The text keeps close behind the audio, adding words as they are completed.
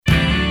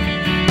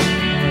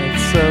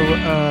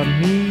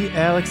Me,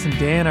 Alex, and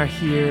Dan are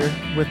here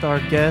with our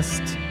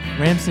guest,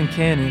 Ramson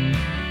Cannon,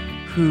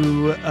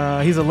 who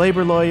he's a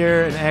labor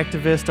lawyer, an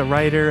activist, a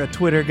writer, a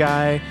Twitter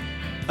guy.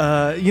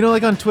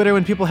 Like on Twitter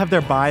when people have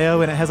their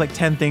bio and it has like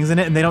 10 things in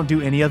it and they don't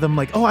do any of them,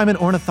 like, oh, I'm an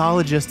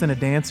ornithologist and a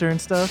dancer and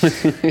stuff.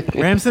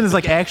 Ramson is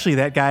like actually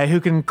that guy who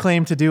can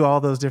claim to do all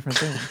those different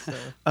things.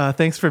 So,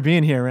 thanks for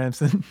being here,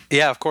 Ramson.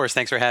 Yeah, of course.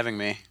 Thanks for having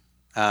me.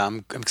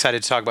 I'm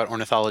excited to talk about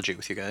ornithology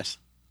with you guys.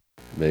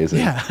 Amazing.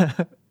 Yeah.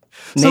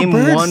 Name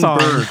one song.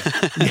 bird.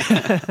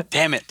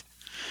 Damn it.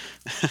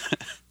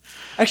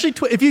 Actually,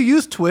 if you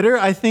use Twitter,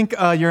 I think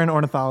you're an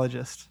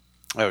ornithologist.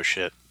 Oh,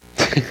 shit.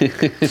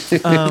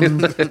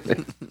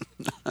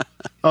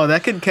 Oh,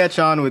 that could catch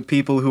on with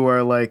people who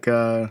are like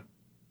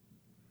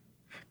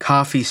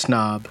coffee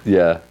snob.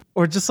 Yeah.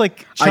 Or just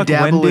like Chuck I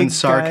dabble Wendig in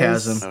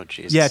sarcasm. guys. Oh,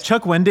 Jesus. Yeah,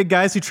 Chuck Wendig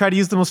guys who try to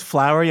use the most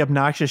flowery,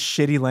 obnoxious,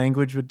 shitty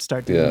language would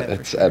start doing Yeah,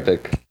 that. it's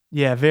epic.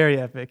 Yeah, very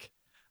epic.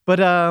 But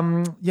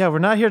we're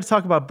not here to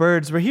talk about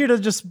birds. We're here to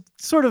just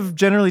sort of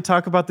generally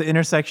talk about the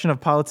intersection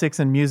of politics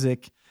and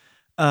music.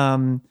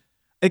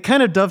 It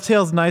kind of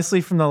dovetails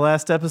nicely from the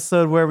last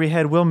episode where we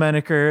had Will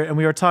Menaker and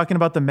we were talking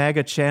about the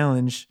MAGA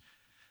challenge.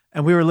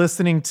 And we were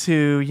listening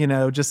to,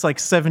 just like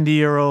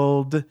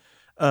 70-year-old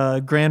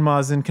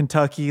grandmas in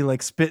Kentucky,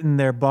 like spitting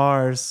their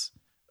bars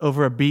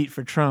over a beat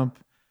for Trump.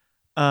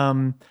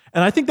 And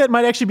I think that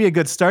might actually be a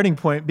good starting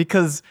point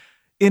because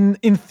in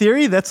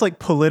theory, that's like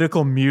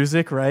political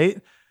music,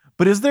 right?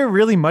 But is there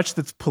really much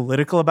that's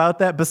political about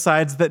that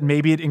besides that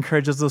maybe it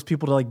encourages those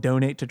people to like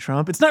donate to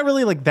Trump? It's not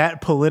really like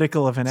that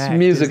political of an act. It's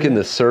music in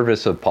the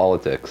service of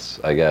politics,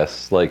 I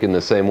guess. Like in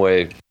the same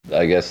way,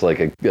 I guess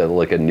like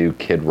a new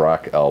Kid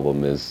Rock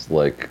album is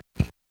like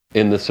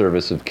in the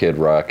service of Kid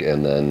Rock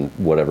and then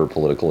whatever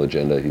political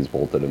agenda he's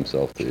bolted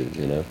himself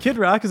to, Kid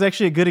Rock is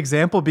actually a good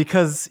example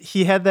because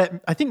he had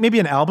that, I think maybe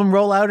an album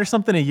rollout or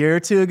something a year or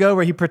two ago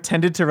where he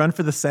pretended to run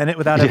for the Senate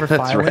without ever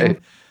filing. Right.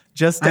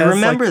 Just I as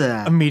remember like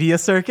that. a media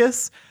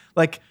circus.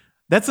 Like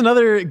that's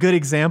another good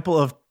example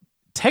of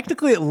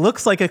technically it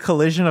looks like a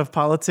collision of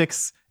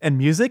politics and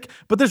music,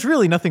 but there's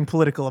really nothing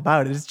political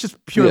about it. It's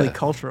just purely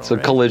cultural. It's a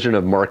right? collision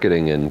of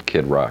marketing and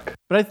Kid Rock.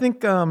 But I think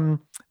the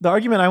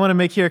argument I want to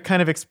make here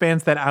kind of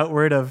expands that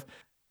outward of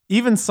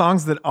even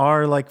songs that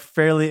are like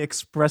fairly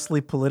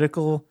expressly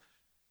political,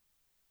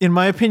 in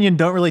my opinion,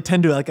 don't really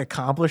tend to like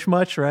accomplish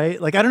much,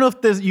 right? Like I don't know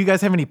if you guys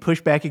have any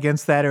pushback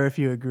against that or if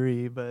you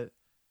agree, but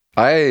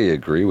I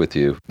agree with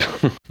you.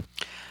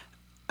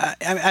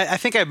 I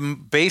think I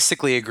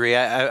basically agree.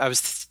 I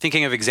was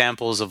thinking of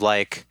examples of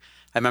like,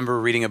 I remember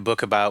reading a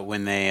book about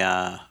when they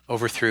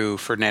overthrew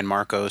Ferdinand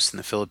Marcos in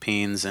the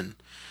Philippines, and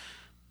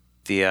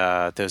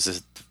there's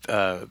this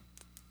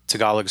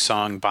Tagalog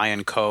song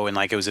Bayan Ko, and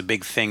like it was a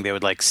big thing. They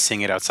would like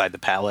sing it outside the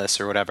palace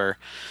or whatever.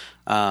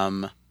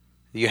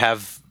 You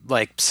have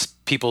like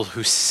people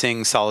who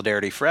sing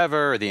Solidarity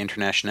Forever or the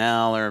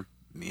Internationale or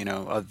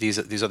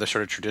these other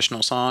sort of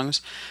traditional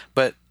songs,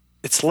 but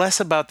it's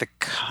less about the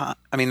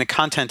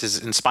content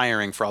is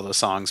inspiring for all those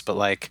songs, but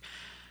like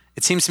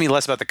it seems to me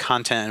less about the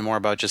content and more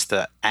about just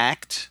the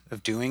act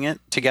of doing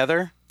it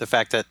together. The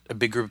fact that a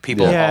big group of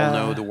people all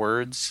know the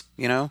words,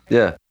 Yeah.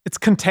 it's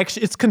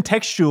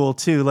contextual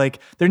too. Like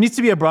there needs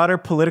to be a broader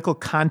political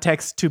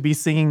context to be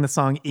singing the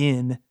song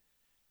in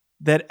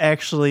that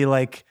actually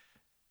like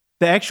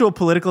the actual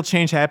political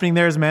change happening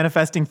there is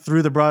manifesting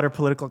through the broader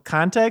political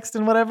context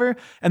and whatever.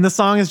 And the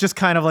song is just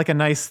kind of like a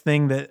nice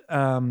thing that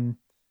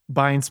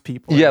binds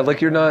people. Yeah, like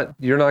you're not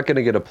going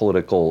to get a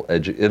political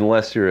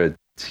unless you're a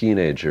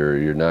teenager.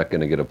 You're not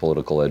going to get a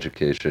political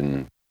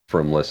education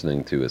from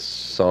listening to a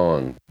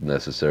song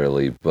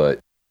necessarily, but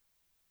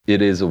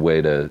it is a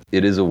way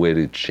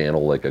to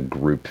channel like a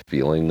group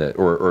feeling that,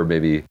 or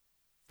maybe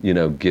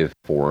give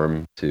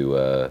form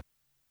to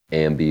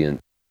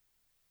ambient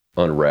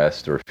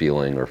unrest or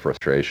feeling or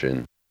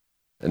frustration,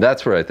 and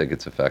that's where I think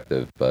it's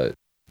effective. But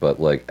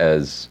like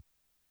as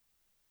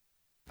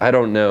I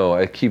don't know,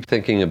 I keep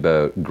thinking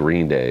about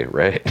Green Day,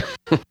 right?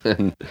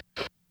 And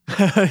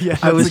Yeah,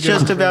 I was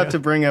just about to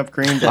bring up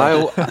Green Day.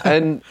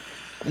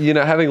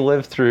 Having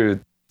lived through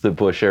the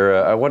Bush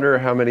era, I wonder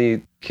how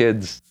many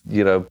kids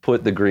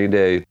put the Green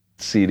Day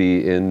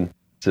CD into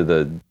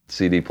the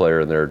CD player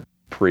in their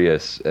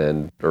Prius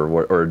or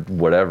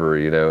whatever,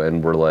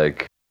 and we're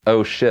like,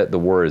 oh shit, the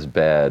war is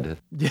bad.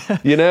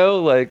 Yeah.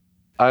 Like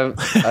I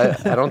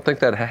don't think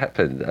that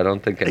happened. I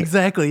don't think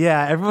Exactly.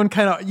 Yeah. Everyone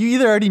you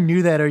either already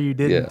knew that or you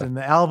didn't. Yeah. And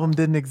the album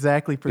didn't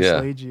exactly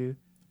persuade you.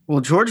 Well,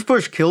 George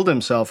Bush killed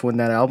himself when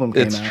that album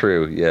came out. It's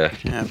true. Yeah.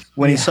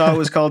 When he saw it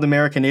was called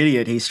American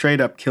Idiot, he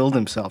straight up killed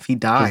himself. He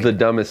died. It's the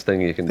dumbest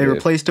thing you can do. They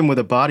replaced him with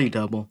a body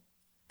double.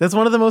 That's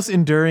one of the most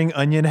enduring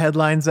Onion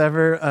headlines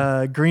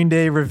ever. Green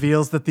Day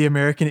reveals that the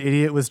American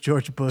Idiot was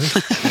George Bush.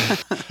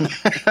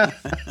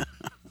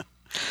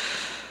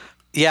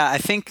 Yeah, I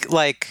think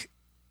like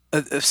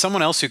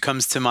someone else who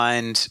comes to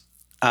mind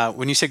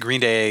when you said Green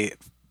Day,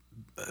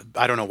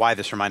 I don't know why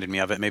this reminded me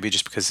of it. Maybe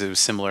just because it was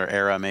similar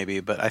era, maybe.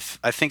 But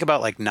I think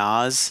about like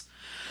Nas,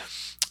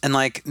 and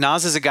like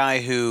Nas is a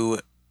guy who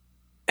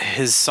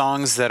his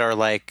songs that are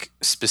like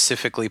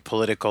specifically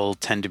political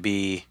tend to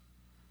be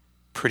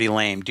pretty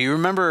lame. Do you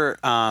remember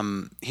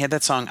he had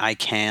that song I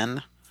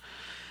Can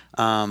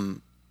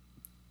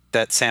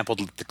that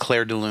sampled the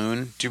Claire de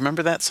Lune? Do you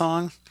remember that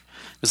song?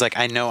 It was like,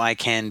 I know I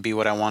can be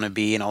what I want to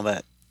be and all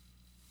that.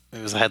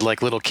 It had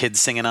like little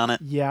kids singing on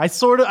it. Yeah, I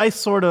sort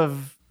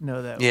of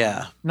know that. Yeah.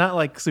 One. Not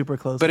like super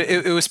close. But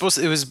it was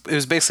it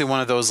was basically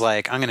one of those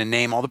like, I'm going to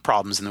name all the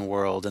problems in the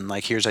world and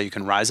like here's how you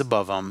can rise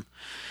above them.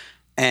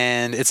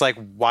 And it's like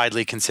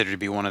widely considered to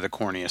be one of the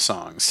corniest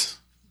songs.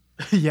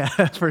 Yeah,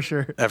 for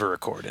sure. Ever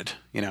recorded,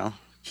 you know?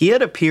 He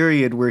had a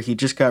period where he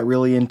just got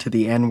really into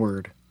the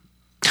N-word.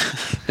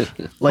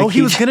 Like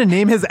he was going to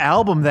name his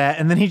album that,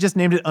 and then he just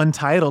named it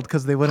Untitled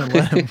because they wouldn't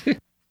let him.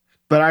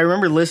 But I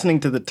remember listening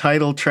to the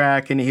title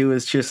track, and he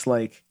was just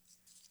like,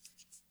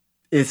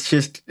 it's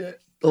just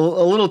a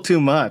little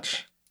too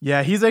much.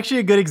 Yeah, he's actually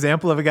a good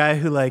example of a guy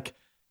who, like,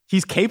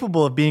 he's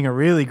capable of being a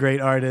really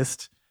great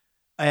artist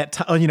at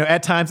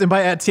times. And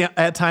by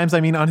at times,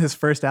 I mean on his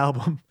first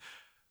album.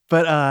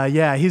 But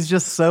yeah, he's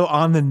just so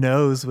on the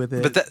nose with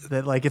it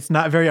that like it's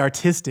not very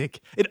artistic.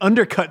 It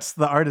undercuts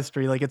the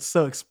artistry. Like it's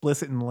so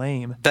explicit and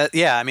lame.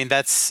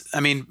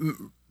 Referencing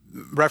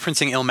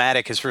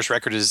Illmatic, his first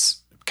record is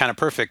kind of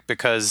perfect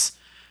because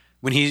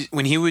when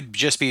he would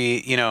just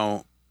be, you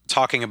know,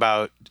 talking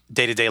about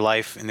day-to-day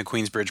life in the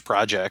Queensbridge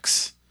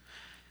projects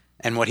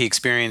and what he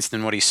experienced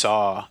and what he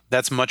saw,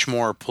 that's much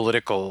more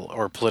political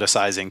or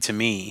politicizing to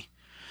me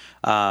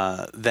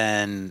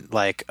than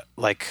like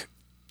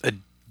a,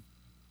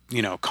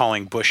 you know,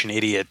 calling Bush an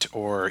idiot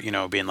or, you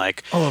know, being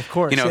like, oh, of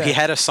course, you know, yeah. He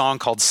had a song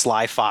called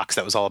Sly Fox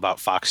that was all about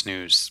Fox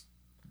News.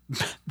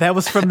 That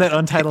was from that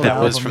Untitled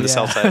album. That was from the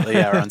self-titled,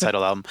 or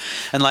Untitled album.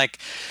 And like,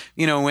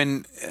 you know,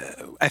 when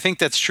I think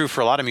that's true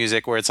for a lot of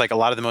music where it's like a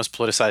lot of the most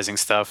politicizing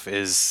stuff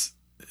is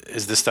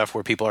the stuff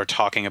where people are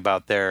talking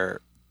about the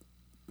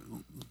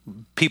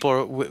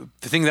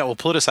thing that will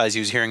politicize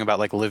you is hearing about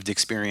like lived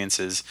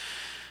experiences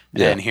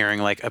and hearing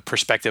like a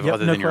perspective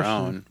other than your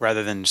own,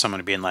 rather than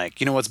someone being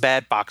like, you know what's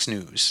bad? Fox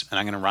News. And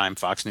I'm going to rhyme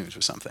Fox News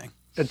with something.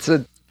 It's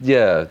the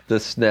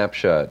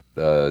snapshot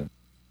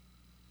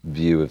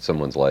view of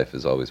someone's life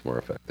is always more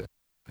effective,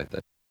 I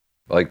think.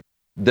 Like,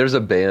 there's a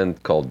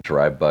band called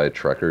Drive-By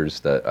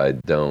Truckers that I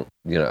don't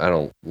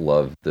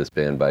love this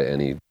band by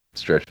any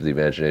stretch of the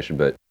imagination,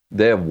 but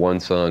they have one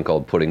song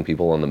called Putting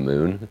People on the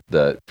Moon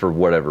that, for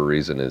whatever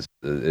reason,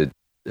 it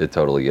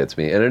totally gets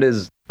me. And it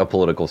is a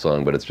political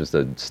song, but it's just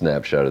a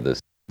snapshot of this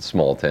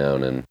small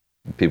town and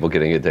people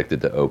getting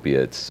addicted to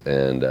opiates.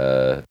 And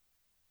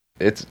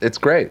it's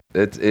great.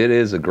 It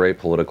is a great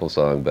political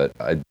song, but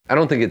I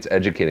don't think it's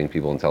educating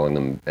people and telling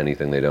them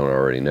anything they don't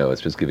already know.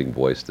 It's just giving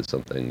voice to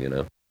something, you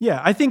know? Yeah,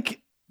 I think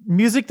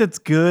music that's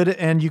good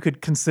and you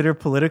could consider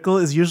political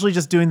is usually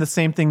just doing the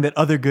same thing that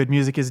other good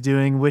music is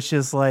doing, which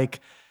is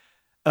like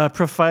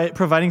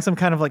providing some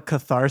kind of like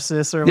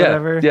catharsis or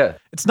whatever. Yeah.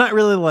 It's not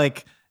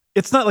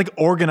like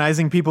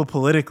organizing people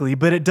politically,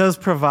 but it does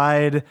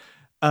provide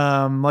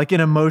like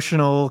an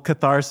emotional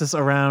catharsis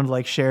around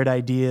like shared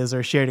ideas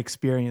or shared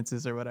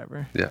experiences or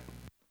whatever. Yeah.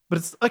 But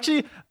it's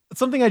actually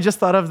something I just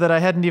thought of that I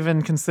hadn't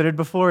even considered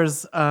before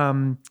is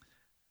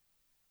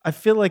I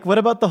feel like, what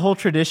about the whole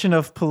tradition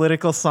of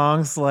political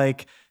songs?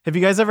 Like, have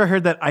you guys ever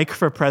heard that Ike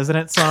for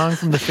President song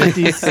from the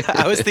 50s?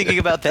 I was thinking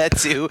about that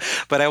too,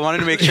 but I wanted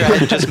to make sure I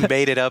just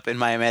made it up in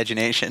my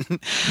imagination.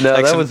 No,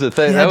 like that was the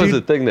thing. Yeah, that was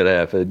the thing that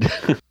happened.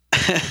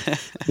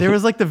 There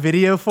was like the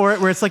video for it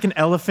where it's like an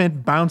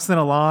elephant bouncing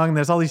along. And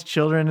there's all these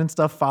children and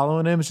stuff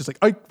following him. It's just like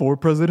Ike for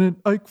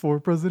President, Ike for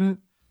President.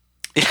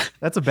 Yeah.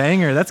 That's a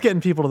banger. That's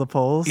getting people to the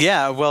polls.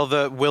 Yeah, well,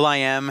 the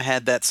Will.i.am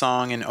had that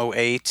song in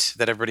 2008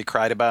 that everybody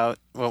cried about.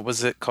 What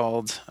was it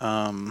called?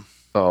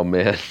 Oh,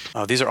 man.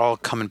 Oh, these are all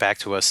coming back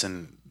to us,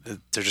 and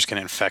they're just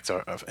going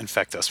to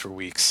infect us for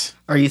weeks.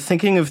 Are you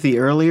thinking of the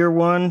earlier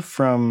one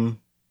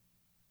from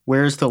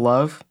Where's the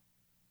Love?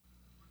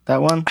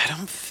 That one? I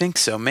don't think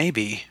so.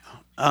 Maybe.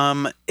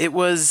 The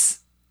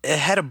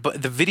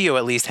video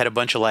at least had a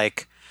bunch of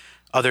like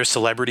other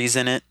celebrities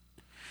in it.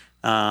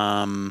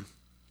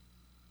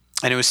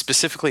 And it was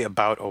specifically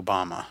about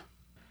Obama.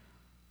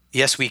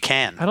 Yes, We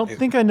Can. I don't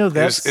think I know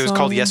that It was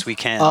called Yes, We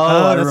Can. Oh,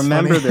 I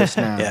remember this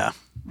now. Yeah.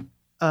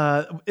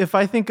 If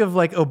I think of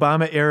like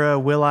Obama era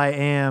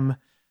Will.i.am,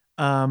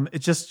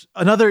 it's just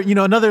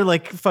another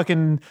like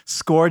fucking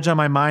scourge on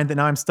my mind that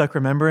now I'm stuck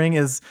remembering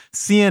is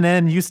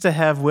CNN used to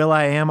have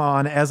Will.i.am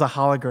on as a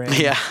hologram.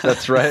 Yeah,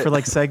 that's right. For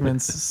like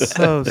segments.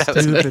 So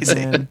stupid,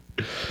 man.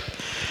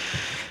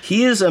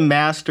 He is a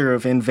master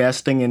of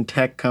investing in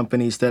tech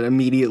companies that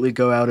immediately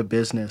go out of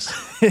business.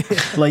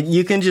 Like,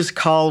 you can just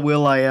call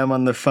Will.i.am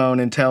on the phone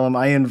and tell him,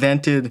 I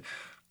invented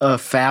a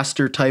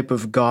faster type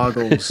of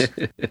goggles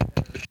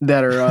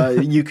that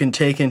are you can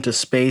take into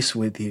space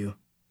with you.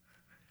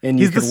 And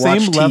he's the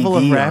same level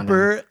of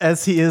rapper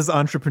as he is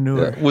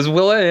entrepreneur. Yeah. Was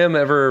Will.i.am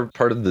ever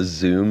part of the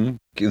Zune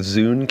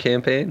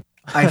campaign?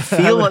 I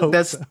feel like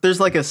there's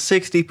like a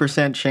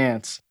 60%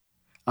 chance.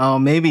 Oh,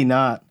 maybe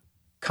not.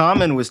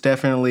 Common was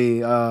definitely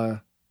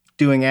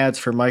doing ads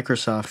for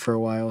Microsoft for a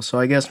while, so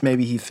I guess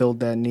maybe he filled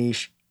that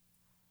niche.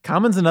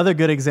 Common's another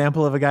good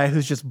example of a guy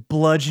who's just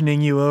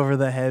bludgeoning you over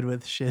the head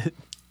with shit.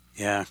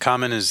 Yeah,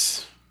 Common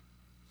is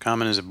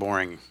a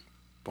boring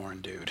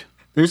dude.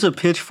 There's a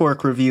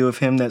Pitchfork review of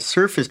him that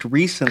surfaced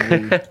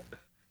recently.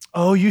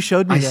 Oh, you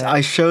showed me that.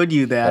 I showed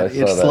you that. I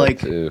saw It's that like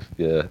too.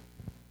 Yeah.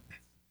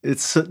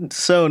 it's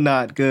so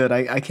not good.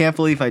 I can't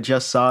believe I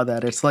just saw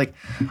that. It's like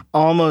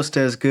almost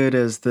as good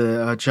as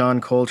the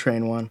John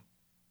Coltrane one.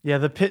 Yeah,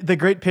 the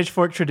great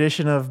Pitchfork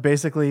tradition of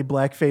basically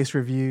blackface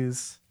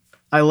reviews.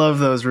 I love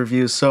those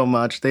reviews so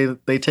much.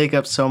 They take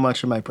up so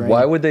much of my brain.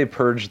 Why would they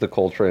purge the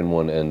Coltrane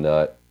one and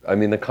not? I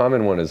mean, the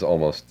Common one is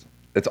almost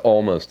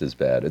as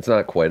bad. It's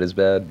not quite as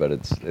bad, but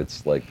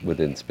it's like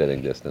within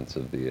spitting distance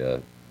of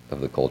the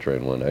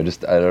Coltrane one. I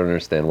don't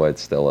understand why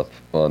it's still up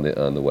on the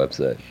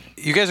website.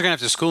 You guys are gonna have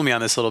to school me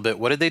on this a little bit.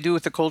 What did they do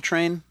with the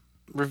Coltrane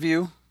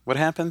review? What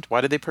happened? Why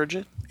did they purge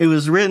it? It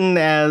was written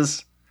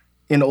as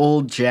an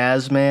old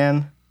jazz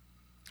man.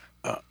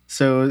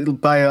 So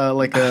by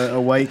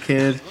a white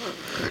kid.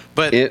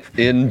 But He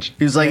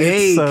was like,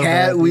 "Hey, so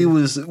cat, bad, we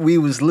was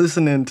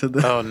listening to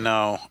the oh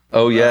no,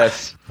 oh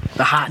yes,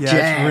 the hot Yeah,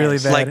 jazz." it's really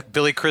bad. like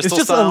Billy Crystal It's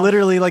just style.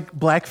 literally like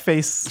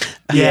blackface.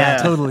 Yeah.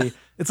 Totally.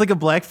 It's like a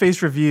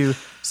blackface review.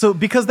 So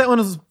because that one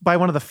was by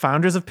one of the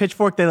founders of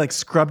Pitchfork, they like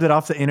scrubbed it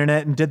off the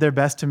internet and did their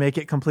best to make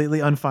it completely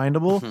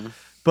unfindable.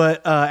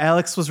 But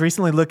Alex was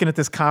recently looking at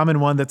this Common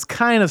one that's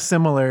kind of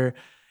similar.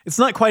 It's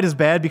not quite as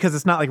bad because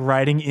it's not like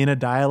writing in a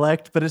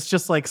dialect, but it's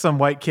just like some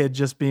white kid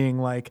just being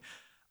like,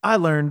 I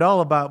learned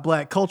all about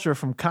black culture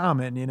from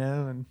Common, you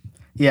know? And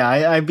Yeah,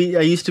 I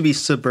used to be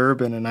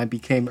suburban and I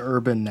became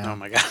urban now. Oh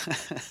my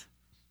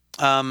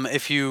god.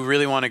 If you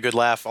really want a good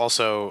laugh,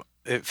 also,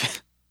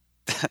 if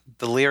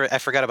I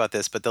forgot about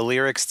this, but the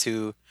lyrics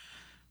to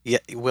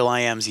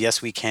will.i.am's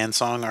 "Yes We Can"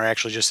 song are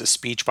actually just a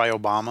speech by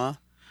Obama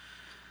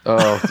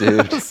oh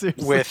dude, seriously.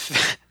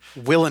 with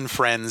Will and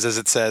friends, as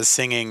it says,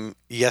 singing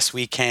 "Yes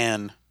We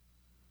Can."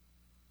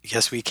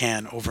 Yes, we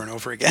can, over and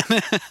over again.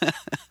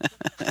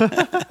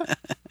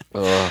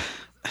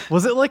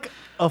 Was it like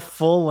a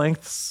full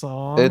length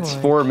song? it's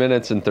Like, 4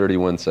 minutes and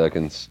 31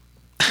 seconds.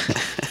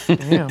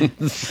 damn.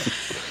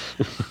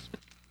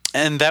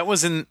 And that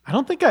was in. I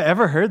don't think I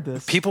ever heard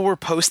this. People were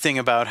posting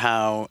about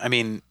how, I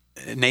mean,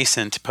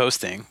 nascent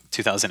posting,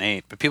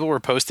 2008, but people were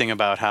posting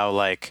about how,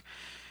 like,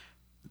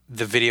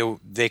 the video,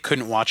 they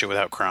couldn't watch it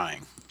without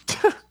crying.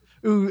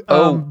 Ooh,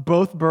 Oh.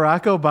 both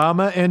Barack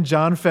Obama and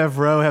John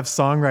Favreau have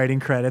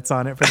songwriting credits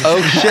on it for the Oh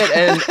shit!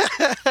 And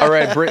all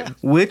right,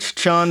 Which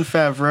John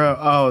Favreau?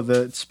 Oh,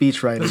 the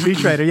speechwriter.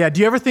 speechwriter. Yeah. Do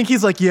you ever think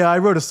he's like, yeah, I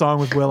wrote a song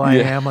with Will I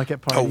Am like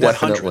at parties? Oh, what?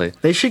 definitely.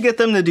 They should get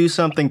them to do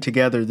something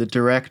together, the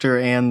director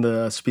and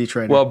the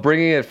speechwriter. Well,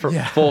 bringing it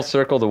Yeah. full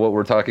circle to what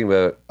we're talking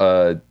about,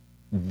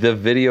 the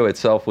video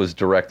itself was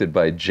directed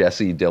by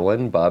Jesse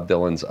Dillon, Bob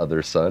Dylan's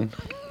other son.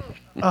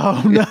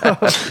 Oh no.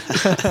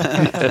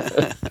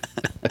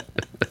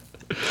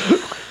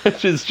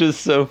 Which is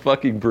just so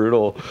fucking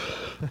brutal.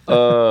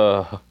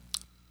 So,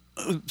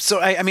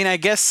 I mean, I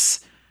guess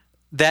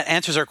that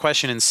answers our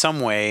question in some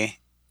way,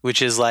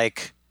 which is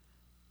like,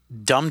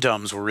 Dum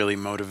Dums were really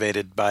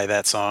motivated by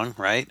that song,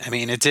 right? I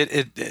mean, and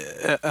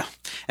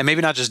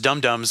maybe not just Dum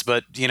Dums,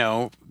 but, you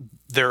know,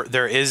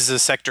 there is a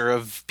sector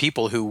of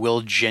people who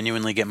will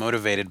genuinely get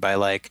motivated by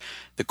like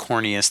the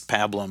corniest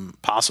pablum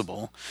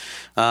possible.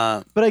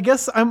 But I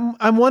guess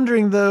I'm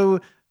wondering though,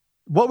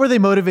 what were they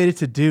motivated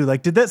to do?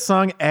 Like, did that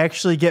song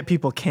actually get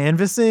people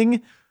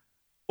canvassing?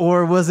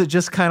 Or was it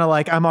just kind of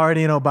like, I'm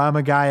already an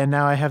Obama guy and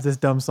now I have this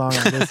dumb song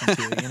I listen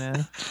to, you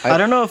know? I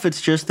don't know if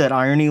it's just that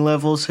irony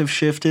levels have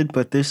shifted,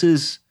 but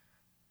the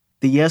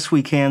Yes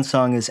We Can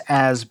song is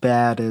as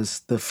bad as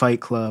the Fight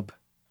Club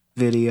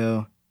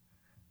video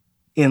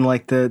in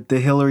like the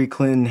Hillary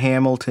Clinton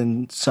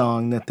Hamilton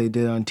song that they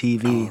did on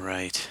TV. Oh,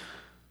 right.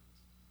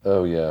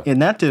 Oh yeah.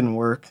 And that didn't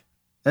work.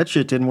 That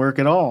shit didn't work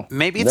at all.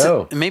 Maybe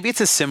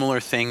it's a similar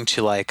thing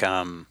to like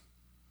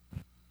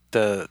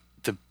the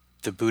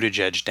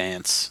Buttigieg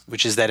dance,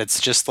 which is that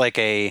it's just like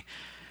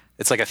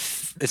it's like a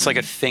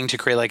thing to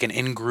create like an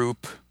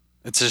in-group.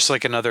 It's just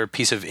like another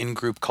piece of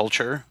in-group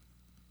culture.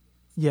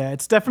 Yeah,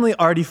 it's definitely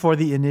arty for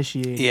the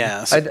initiated.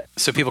 Yeah,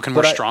 so people can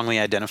more strongly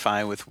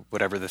identify with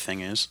whatever the thing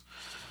is.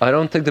 I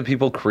don't think the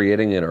people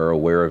creating it are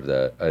aware of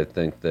that. I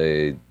think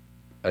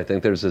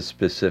there's a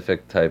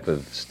specific type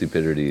of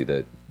stupidity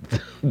that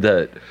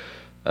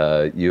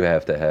you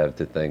have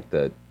to think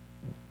that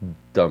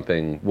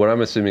dumping what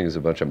I'm assuming is a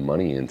bunch of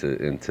money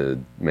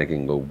into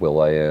making a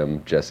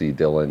will.i.am, Jesse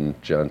Dillon,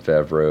 John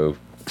Favreau,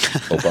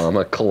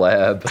 Obama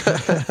collab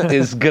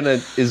is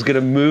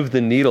gonna move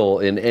the needle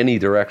in any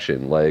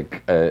direction.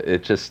 Like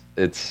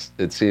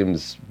it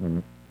seems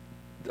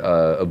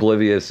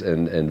oblivious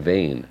and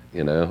vain,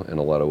 you know, in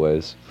a lot of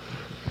ways.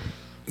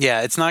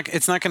 Yeah, it's not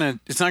gonna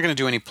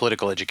do any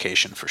political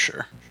education for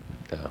sure.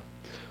 Yeah.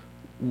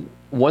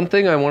 One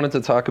thing I wanted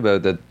to talk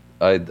about that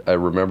I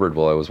remembered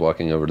while I was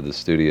walking over to the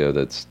studio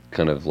that's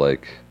kind of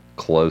like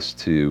close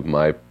to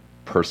my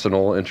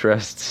personal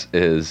interests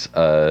is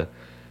the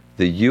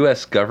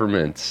U.S.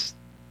 government's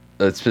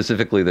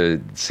specifically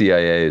the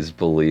CIA's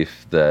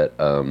belief that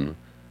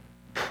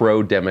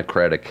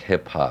pro-democratic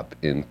hip-hop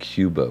in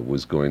Cuba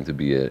was going to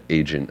be an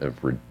agent of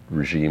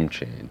regime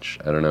change.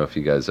 I don't know if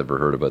you guys ever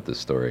heard about this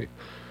story.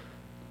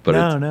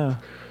 But No.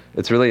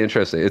 It's really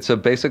interesting. It's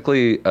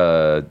basically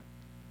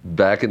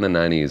back in the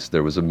 90s,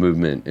 there was a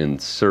movement in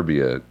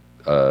Serbia,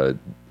 an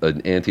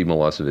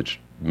anti-Milosevic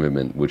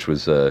movement, which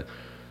was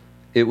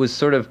it was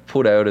sort of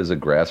put out as a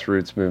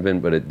grassroots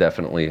movement, but it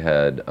definitely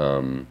had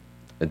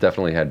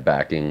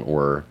backing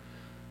or,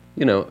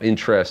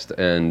 interest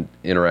and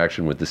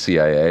interaction with the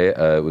CIA.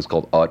 It was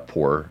called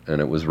Otpor,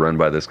 and it was run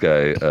by this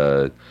guy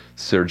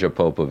Srđa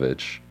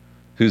Popović,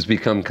 who's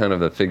become kind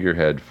of a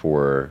figurehead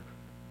for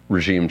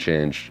regime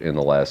change in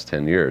the last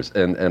 10 years.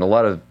 And a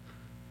lot of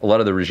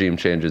the regime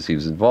changes he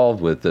was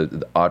involved with, the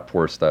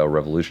Otpor style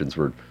revolutions,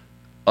 were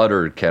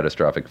utter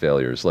catastrophic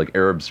failures. Like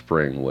Arab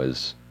Spring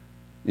was,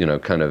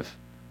 kind of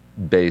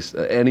based,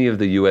 any of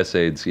the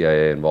USAID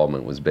CIA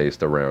involvement was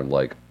based around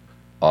like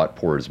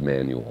Otpor's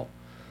manual.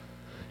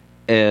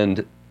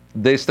 And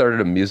they started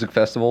a music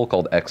festival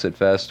called Exit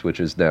Fest, which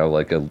is now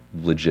like a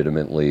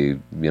legitimately,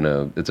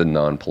 it's a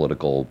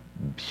non-political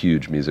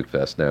huge music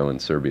fest now in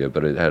Serbia,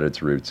 but it had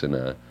its roots in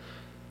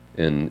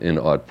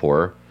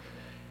Otpor.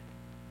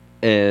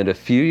 And a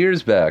few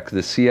years back,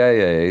 the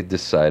CIA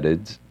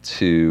decided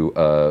to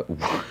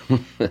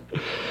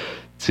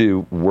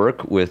to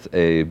work with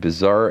a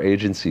bizarre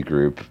agency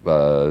group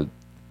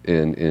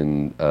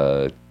in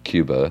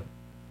Cuba,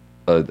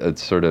 a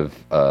sort of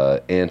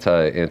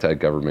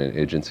anti-government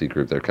agency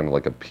group. They're kind of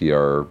like a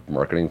PR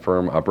marketing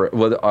firm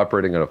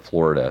operating out of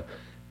Florida,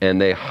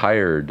 and they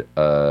hired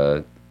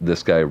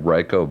this guy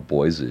Rajko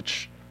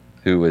Bojić,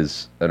 who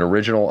was an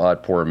original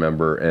Otpor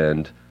member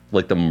and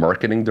like the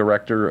marketing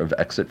director of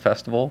Exit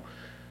Festival.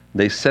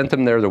 They sent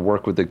him there to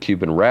work with the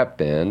Cuban rap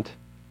band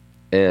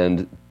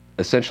and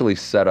essentially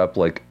set up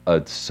like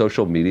a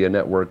social media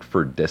network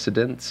for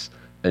dissidents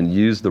and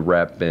use the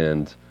rap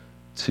band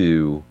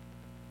to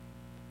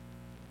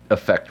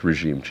affect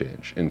regime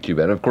change in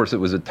Cuba. And of course, it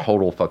was a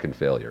total fucking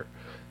failure.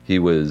 He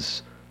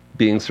was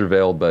being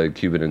surveilled by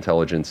Cuban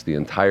intelligence the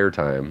entire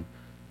time.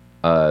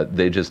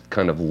 They just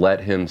kind of let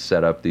him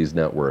set up these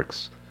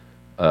networks.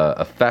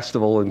 A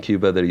festival in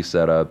Cuba that he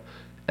set up,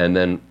 and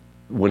then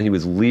when he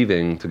was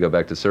leaving to go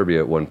back to Serbia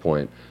at one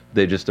point,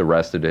 they just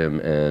arrested him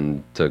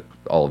and took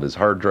all of his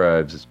hard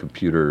drives, his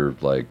computer,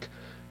 like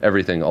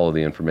everything, all of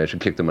the information,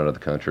 kicked him out of the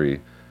country.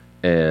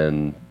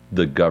 And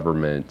the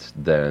government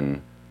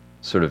then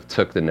sort of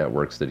took the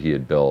networks that he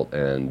had built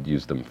and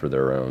used them for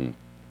their own,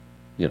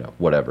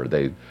 whatever.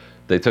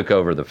 They took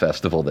over the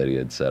festival that he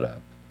had set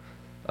up.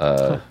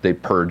 They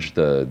purged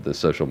the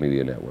social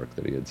media network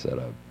that he had set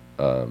up.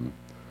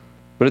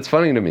 But it's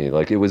funny to me,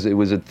 like it was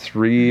a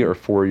 3 or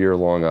 4 year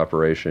long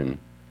operation,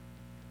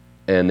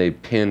 and they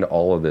pinned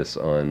all of this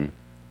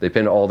they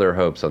pinned all their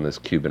hopes on this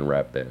Cuban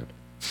rap band.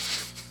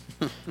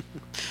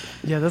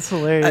 Yeah, that's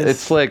hilarious.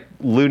 It's like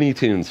Looney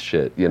Tunes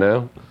shit,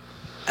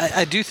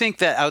 I do think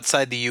that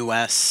outside the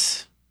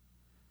U.S.,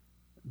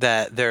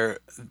 that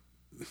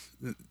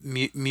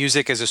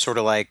music as a sort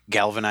of like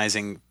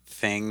galvanizing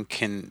thing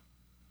can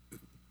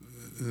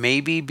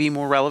maybe be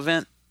more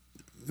relevant,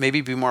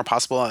 maybe be more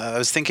possible. I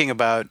was thinking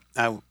about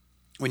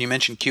when you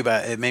mentioned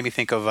Cuba, it made me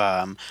think of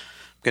I'm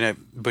gonna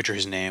butcher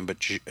his name, but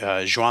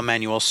Joan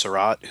Manuel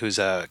Serrat, who's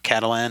a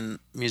Catalan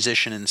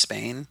musician in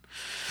Spain.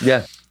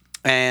 Yeah,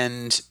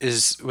 and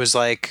was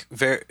like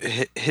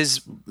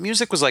his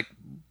music was like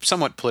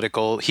somewhat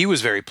political. He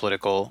was very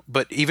political,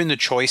 but even the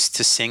choice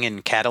to sing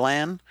in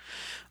Catalan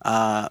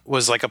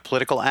was like a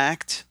political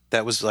act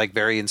that was like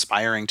very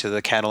inspiring to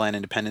the Catalan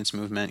independence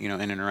movement, in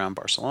and around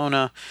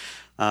Barcelona.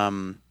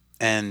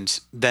 And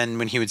then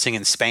when he would sing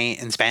in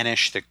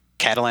Spanish, the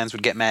Catalans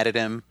would get mad at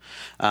him.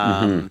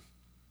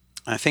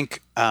 I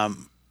think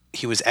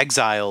he was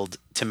exiled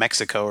to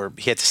Mexico, or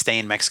he had to stay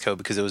in Mexico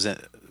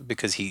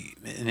because he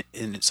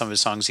in some of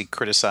his songs he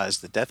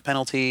criticized the death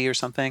penalty or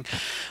something,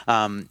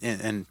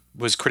 and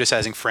was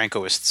criticizing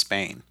Francoist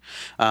Spain.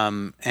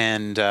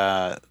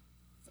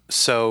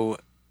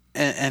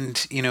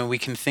 We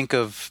can think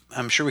of,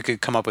 I'm sure we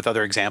could come up with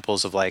other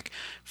examples of like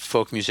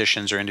folk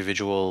musicians or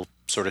individual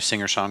sort of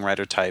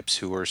singer-songwriter types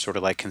who were sort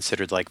of like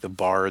considered like the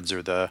bards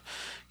or the,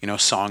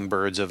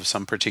 songbirds of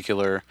some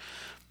particular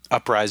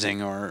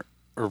uprising or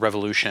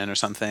revolution or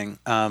something.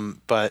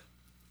 But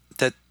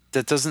that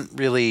doesn't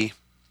really,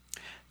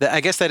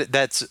 I guess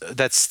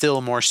that's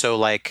still more so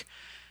like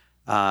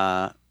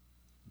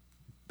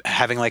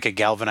having like a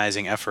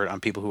galvanizing effort on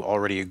people who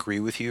already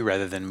agree with you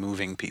rather than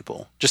moving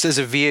people. Just as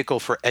a vehicle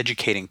for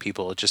educating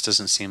people, it just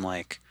doesn't seem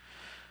like.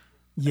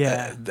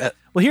 Yeah.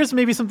 Well, here's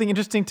maybe something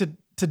interesting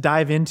to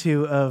dive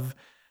into of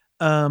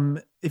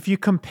if you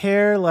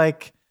compare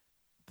like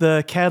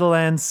the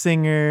Catalan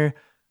singer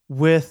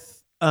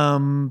with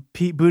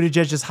Pete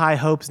Buttigieg's High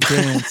Hopes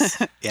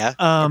dance. Yeah,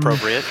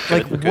 appropriate.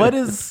 Like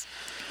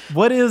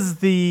what is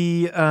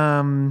the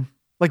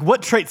like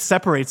what trait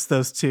separates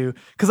those two?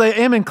 Because I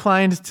am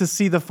inclined to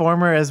see the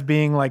former as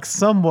being like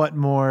somewhat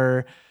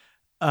more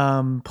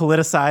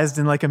politicized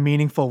in like a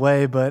meaningful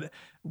way, but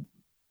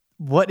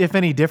what, if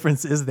any,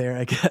 difference is there,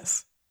 I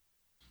guess?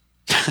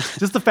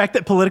 Just the fact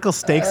that political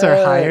stakes are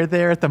higher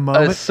there at the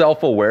moment.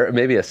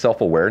 Maybe a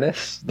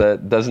self-awareness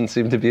that doesn't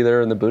seem to be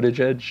there in the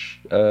Buttigieg.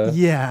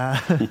 Yeah.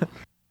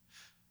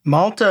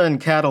 Malta and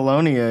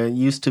Catalonia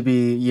used to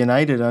be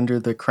united under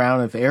the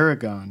crown of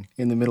Aragon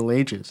in the Middle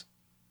Ages.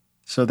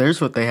 So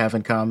there's what they have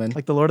in common.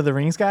 Like the Lord of the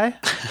Rings guy?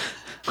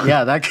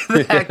 Yeah,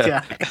 that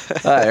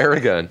guy.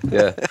 Aragon,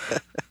 yeah.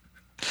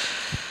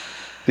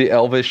 The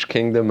Elvish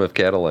Kingdom of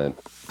Catalan.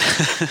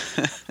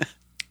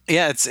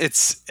 Yeah,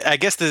 it's. I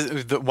guess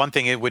the one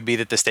thing it would be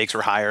that the stakes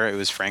were higher. It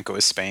was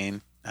Francoist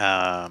Spain,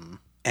 but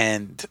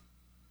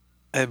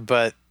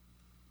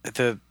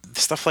the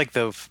stuff like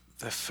the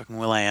fucking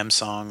will.i.am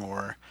song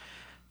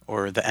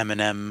or the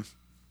Eminem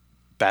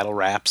battle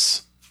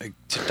raps like,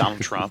 to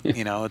Donald Trump.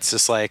 It's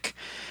just like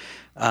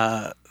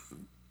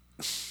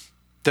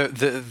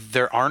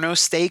there are no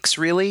stakes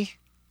really.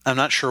 I'm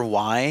not sure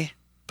why,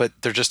 but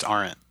there just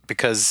aren't,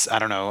 because I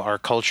don't know, our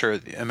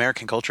culture,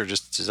 American culture,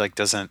 just like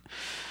doesn't.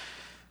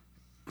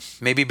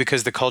 Maybe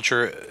because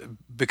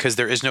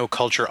there is no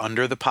culture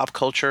under the pop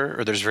culture,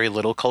 or there's very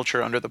little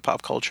culture under the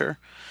pop culture.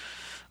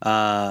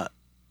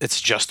 It's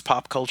just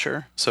pop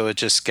culture, so it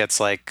just gets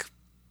like,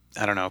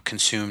 I don't know,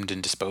 consumed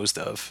and disposed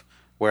of.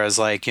 Whereas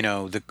like,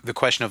 the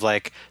question of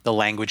like the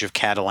language of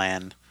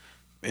Catalan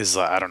is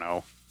I don't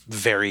know,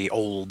 very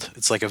old.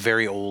 It's like a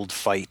very old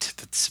fight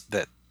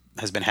that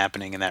has been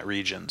happening in that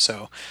region.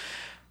 So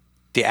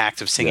the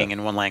act of singing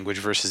in one language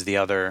versus the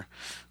other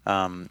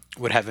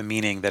would have a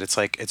meaning that it's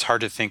like, it's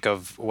hard to think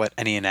of what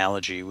any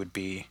analogy would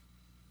be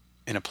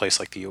in a place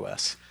like the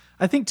US.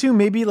 I think too,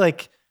 maybe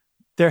like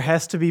there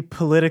has to be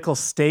political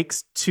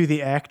stakes to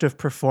the act of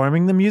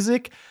performing the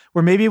music,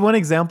 where maybe one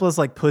example is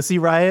like Pussy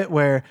Riot,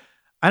 where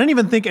I don't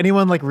even think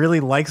anyone like really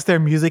likes their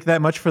music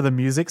that much for the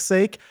music's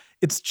sake.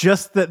 It's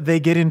just that they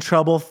get in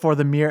trouble for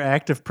the mere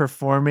act of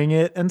performing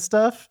it and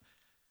stuff.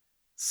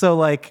 So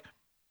like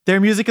their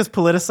music is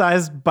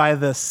politicized by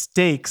the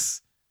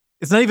stakes.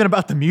 It's not even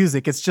about the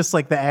music. It's just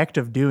like the act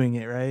of doing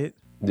it, right?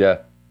 Yeah.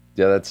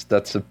 Yeah,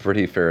 that's a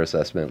pretty fair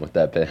assessment with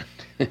that band.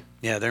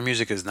 Yeah, their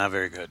music is not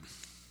very good.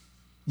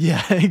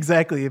 Yeah,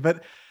 exactly.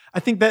 But I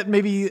think that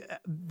maybe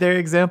their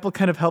example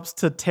kind of helps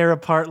to tear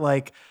apart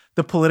like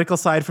the political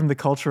side from the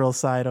cultural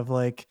side of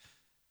like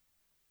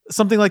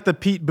something like the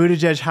Pete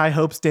Buttigieg High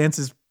Hopes dance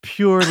is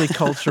purely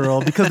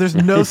cultural because there's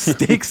no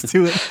stakes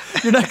to it.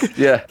 You're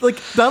not like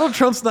Donald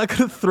Trump's not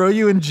going to throw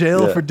you in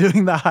jail for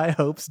doing the High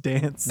Hopes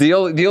dance. The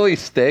only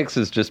stakes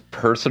is just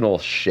personal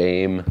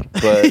shame.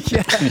 But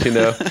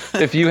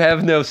if you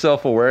have no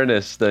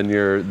self-awareness, then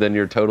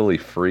you're totally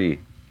free,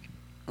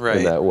 right?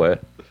 In that way.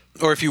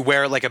 Or if you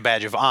wear it like a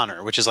badge of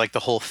honor, which is like the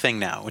whole thing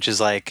now, which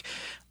is like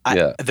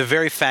the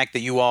very fact that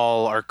you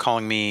all are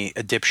calling me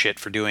a dipshit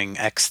for doing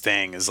X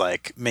thing is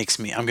like makes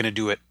me, I'm going to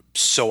do it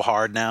so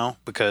hard now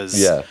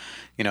because that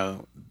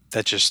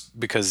just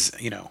because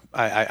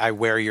I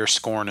wear your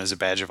scorn as a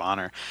badge of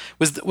honor.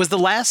 Was the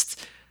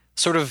last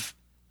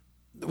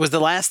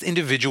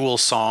individual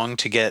song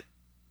to get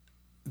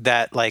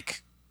that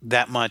like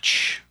that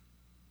much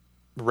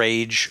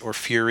rage or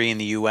fury in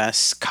the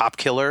US Cop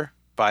Killer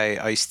by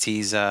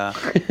Ice-T's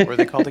what are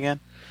they called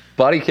again?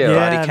 Body Count.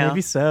 Yeah, Body Count?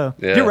 Maybe so.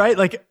 Yeah. You're right.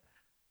 Like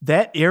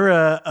that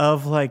era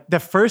of like the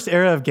first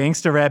era of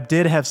gangster rap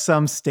did have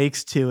some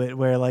stakes to it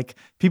where like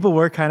people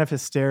were kind of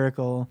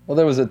hysterical. Well,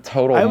 there was a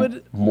total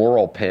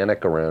moral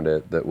panic around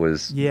it that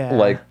was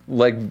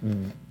like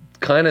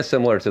kind of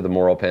similar to the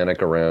moral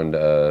panic around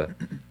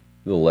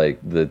like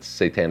the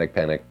satanic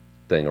panic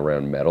thing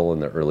around metal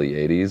in the early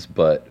 80s,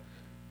 but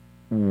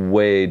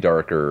way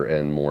darker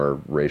and more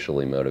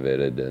racially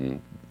motivated and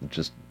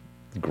just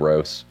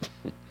gross.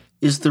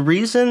 Is the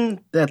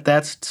reason that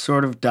that's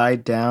sort of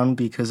died down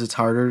because it's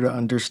harder to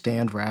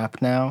understand rap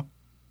now?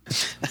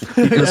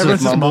 Because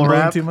of mumble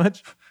rap too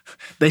much?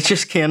 They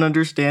just can't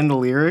understand the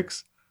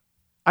lyrics?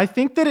 I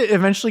think that it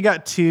eventually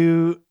got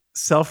too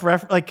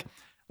like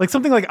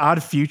something like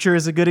Odd Future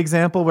is a good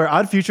example where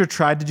Odd Future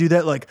tried to do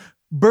that like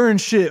burn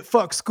shit,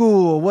 fuck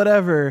school,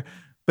 whatever.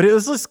 But it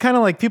was just kind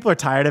of like people are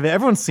tired of it.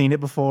 Everyone's seen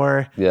it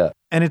before. Yeah.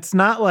 And it's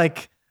not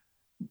like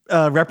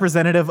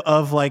representative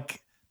of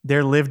like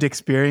their lived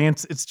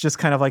experience. It's just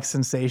kind of like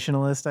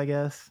sensationalist, I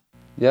guess.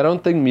 Yeah, I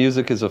don't think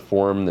music is a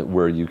form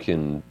where you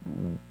can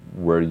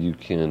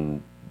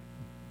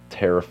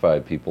terrify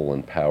people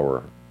in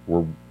power,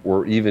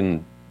 or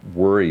even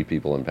worry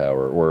people in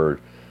power, or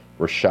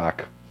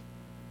shock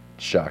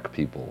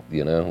people.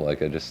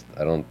 Like I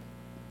don't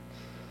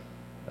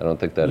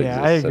think that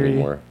exists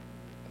anymore.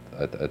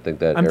 I think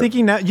that I'm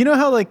thinking now. You know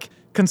how like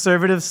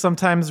conservatives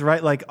sometimes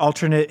write like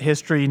alternate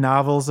history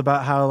novels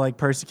about how like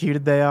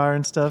persecuted they are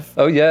and stuff.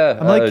 Oh yeah,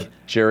 I'm like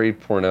Jerry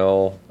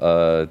Pournelle.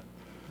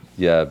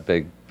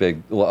 Big.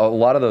 A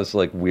lot of those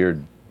like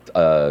weird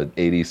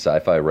 80s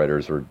sci-fi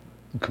writers were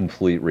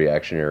complete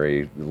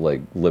reactionary,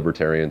 like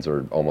libertarians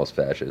or almost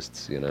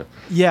fascists.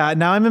 Yeah.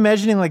 Now I'm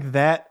imagining like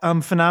that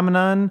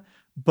phenomenon,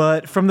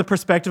 but from the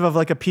perspective of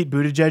like a Pete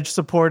Buttigieg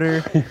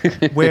supporter,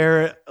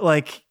 where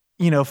like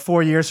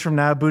 4 years from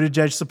now,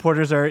 Buttigieg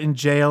supporters are in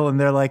jail and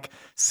they're like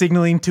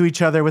signaling to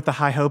each other with the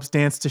High Hopes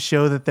dance to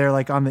show that they're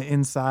like on the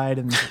inside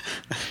and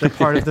they're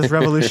part of this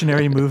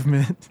revolutionary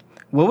movement.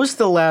 What was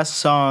the last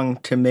song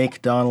to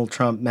make Donald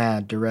Trump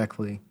mad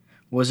directly?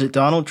 Was it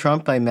Donald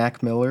Trump by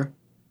Mac Miller?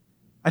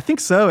 I think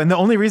so. And the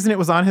only reason it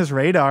was on his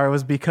radar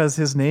was because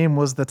his name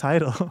was the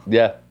title.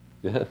 Yeah.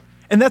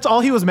 And that's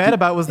all he was mad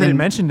about was they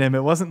mentioned him.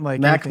 It wasn't like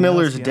Mac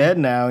Miller's else, dead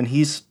now and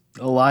he's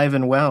alive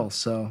and well.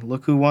 So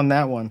look who won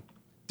that one.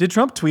 Did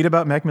Trump tweet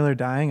about Mac Miller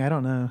dying? I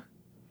don't know.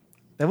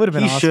 That would have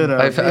been He awesome. should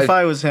have. If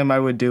I was him, I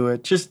would do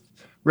it. Just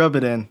rub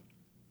it in.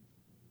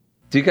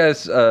 Do you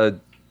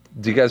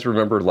guys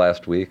remember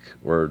last week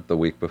or the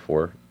week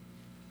before?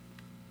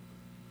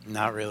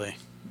 Not really.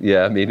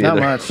 Yeah, me neither.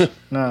 Not much.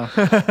 No.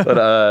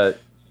 But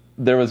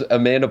there was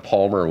Amanda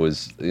Palmer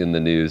was in the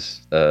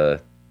news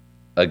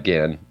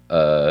again.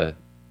 Oh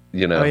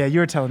yeah, you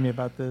were telling me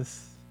about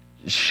this.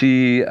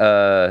 She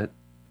I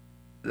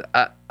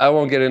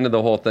won't get into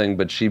the whole thing,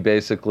 but she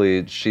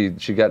basically she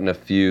got in a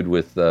feud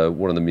with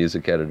one of the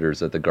music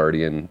editors at The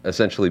Guardian,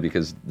 essentially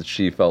because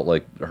she felt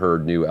like her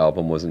new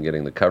album wasn't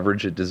getting the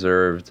coverage it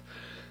deserved,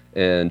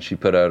 and she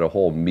put out a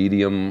whole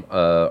Medium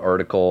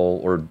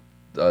article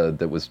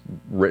that was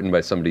written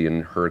by somebody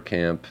in her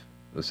camp,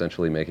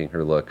 essentially making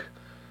her look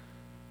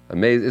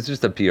amazing. It's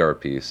just a PR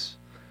piece,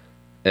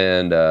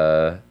 and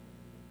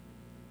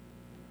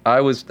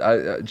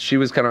she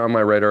was kind of on my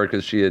radar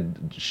because she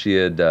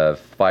had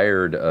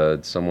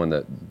fired someone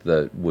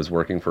that was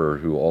working for her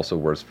who also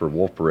works for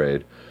Wolf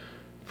Parade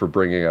for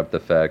bringing up the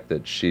fact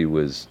that she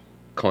was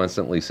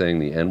constantly saying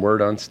the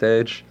N-word on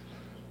stage.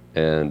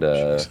 And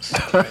Yeah,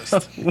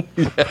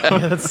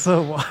 that's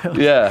so wild.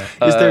 yeah,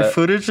 Is there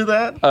footage of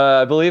that?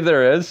 I believe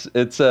there is.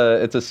 It's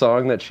a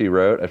song that she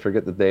wrote. I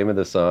forget the name of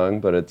the song,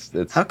 but it's.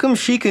 How come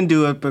she can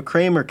do it but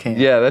Kramer can't?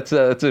 Yeah, that's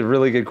a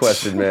really good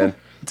question, man.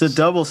 It's a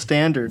double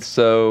standard.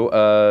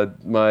 So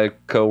my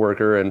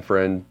coworker and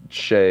friend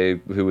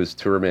Shay, who was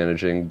tour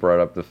managing, brought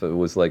up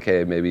was like,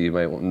 hey, maybe you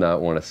might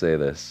not want to say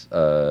this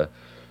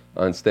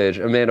on stage.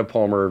 Amanda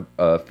Palmer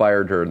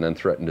fired her and then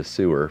threatened to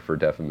sue her for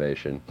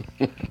defamation.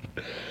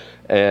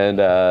 And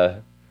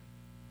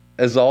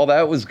as all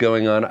that was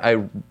going on,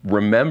 I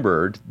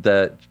remembered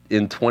that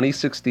in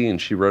 2016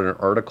 she wrote an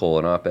article,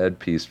 an op-ed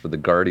piece for The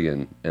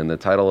Guardian, and the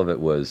title of it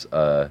was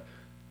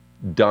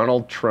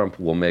Donald Trump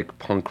will make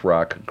punk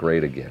rock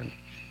great again.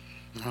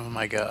 Oh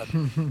my God.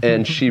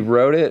 And she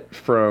wrote it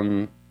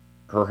from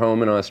her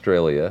home in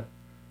Australia,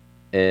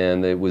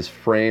 and it was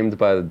framed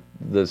by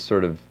the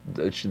sort of,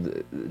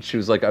 she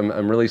was like,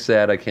 I'm really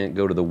sad I can't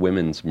go to the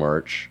Women's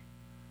March,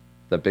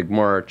 that big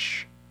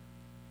march,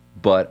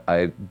 but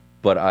I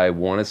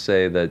want to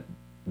say that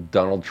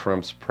Donald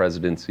Trump's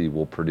presidency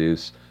will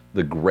produce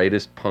the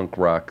greatest punk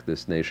rock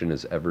this nation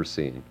has ever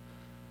seen.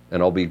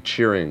 And I'll be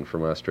cheering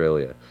from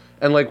Australia.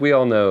 And like we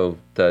all know,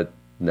 that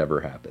never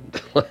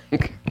happened.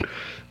 Like,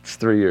 it's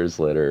 3 years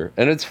later.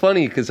 And it's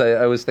funny because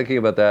I was thinking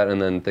about that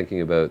and then thinking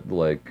about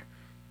like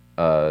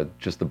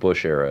just the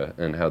Bush era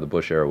and how the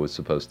Bush era was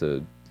supposed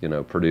to,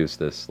 produce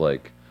this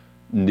like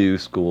new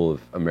school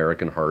of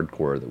American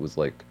hardcore that was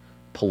like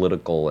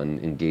political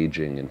and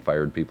engaging and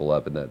fired people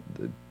up, and that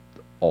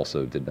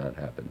also did not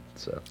happen.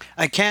 So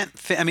I can't.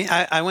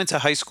 I went to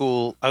high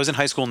school. I was in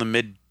high school in the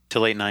mid to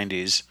late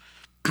 90s.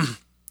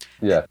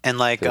 Yeah. And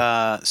like,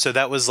 so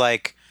that was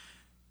like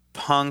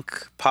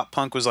pop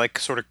punk was like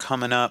sort of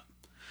coming up.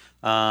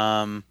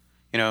 It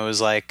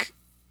was like,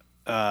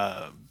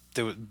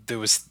 there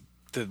was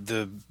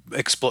the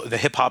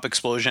hip hop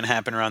explosion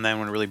happened around then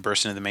when it really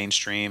burst into the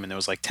mainstream, and there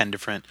was like 10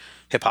 different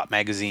hip hop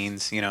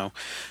magazines, and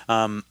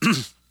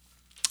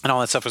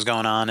all that stuff was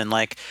going on. And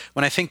like,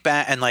 when I think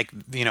back and like,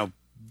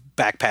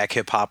 backpack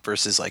hip hop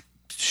versus like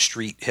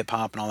street hip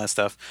hop and all that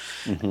stuff.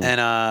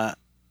 Mm-hmm.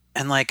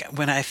 And like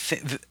when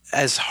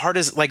as hard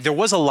as like there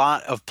was a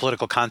lot of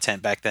political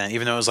content back then,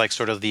 even though it was like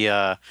sort of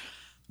the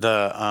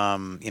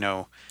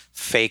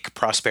fake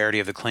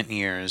prosperity of the Clinton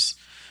years,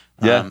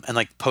 and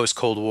like post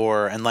Cold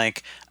War, and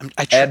like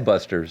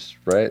Adbusters,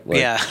 right?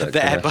 Like the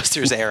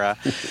Adbusters era.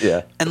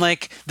 Yeah, and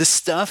like the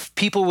stuff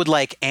people would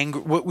like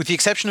with the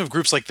exception of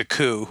groups like the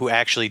Coup, who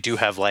actually do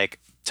have like,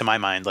 to my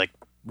mind, like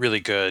really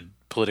good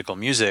political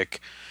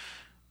music.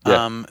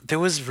 Yeah. There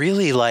was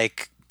really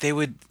like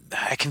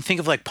I can think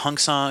of like punk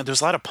songs.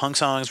 There's a lot of punk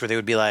songs where they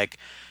would be like,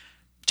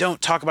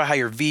 "Don't talk about how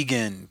you're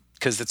vegan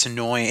because that's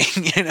annoying,"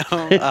 and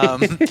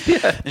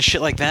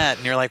shit like that.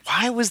 And you're like,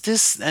 "Why was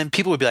this?" And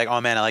people would be like,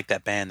 "Oh man, I like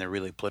that band. They're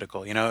really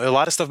political." A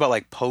lot of stuff about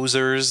like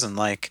posers and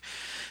like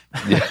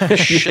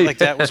shit like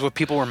that was what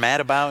people were mad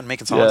about and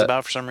making songs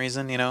about for some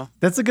reason.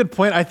 That's a good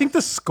point. I think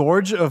the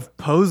scourge of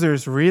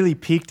posers really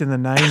peaked in the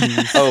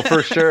 90s. Oh,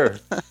 for sure.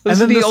 And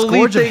then the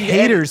scourge of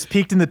haters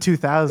peaked in the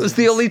 2000s. It was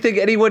the only thing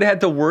anyone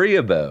had to worry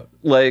about.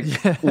 Like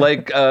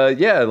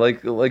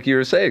you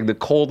were saying, the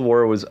Cold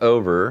War was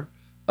over.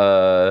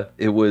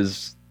 It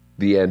was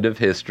the end of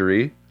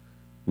history.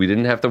 We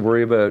didn't have to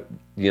worry about,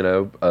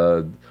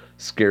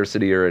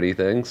 scarcity or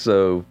anything.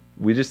 So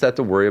we just had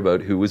to worry about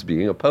who was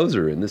being a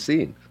poser in the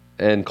scene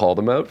and call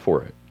them out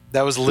for it.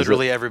 That was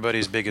literally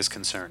everybody's biggest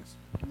concern.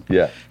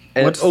 Yeah.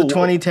 And, What's the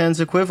 2010s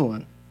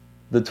equivalent?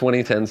 The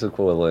 2010s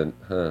equivalent,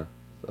 huh?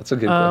 That's a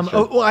good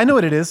question. Well, I know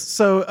what it is.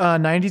 So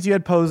 90s you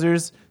had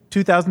posers,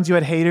 2000s you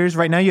had haters.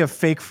 Right now you have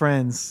fake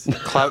friends.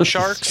 Clout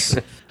sharks,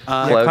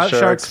 Clout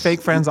sharks,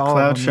 fake friends, all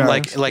Clout of them.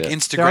 sharks. like Yeah.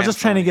 Instagram. They're all just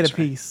trying to get a phonies,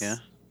 right? piece. Yeah.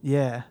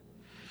 Yeah.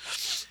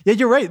 Yeah,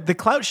 you're right. The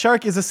clout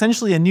shark is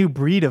essentially a new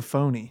breed of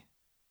phony.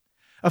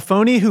 A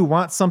phony who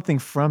wants something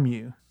from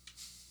you.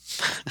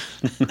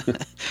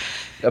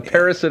 A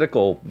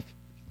parasitical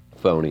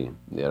phony,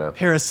 you know?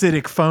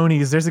 Parasitic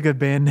phonies. There's a good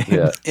band name.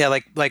 Yeah. Yeah,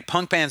 like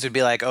punk bands would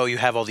be like, oh, you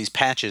have all these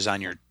patches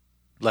on your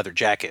leather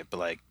jacket, but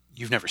like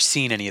you've never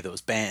seen any of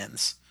those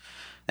bands.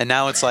 And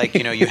now it's like,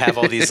 you know, you have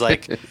all these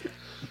like,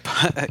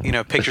 you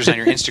know, pictures on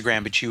your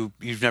Instagram, but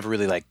you've never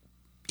really like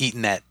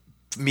eaten that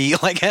meal,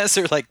 I guess,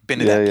 or like been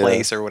to that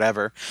place or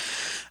whatever.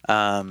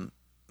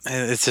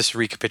 It's just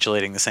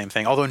recapitulating the same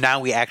thing. Although now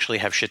we actually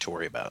have shit to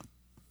worry about.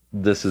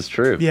 This is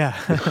true. Yeah.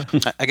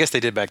 I guess they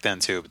did back then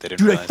too, but they didn't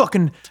Dude, realize.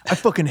 I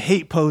fucking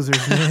hate posers,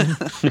 man.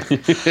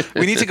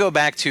 We need to go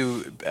back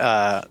to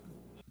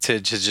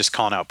just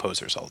calling out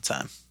posers all the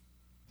time.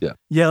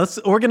 Yeah, let's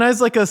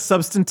organize like a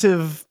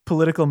substantive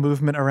political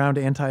movement around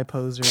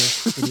anti-poser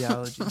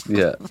ideology.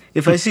 Yeah.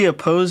 If I see a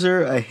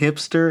poser, a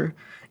hipster,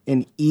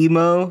 an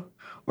emo,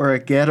 or a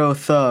ghetto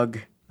thug,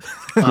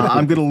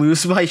 I'm gonna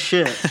lose my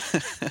shit.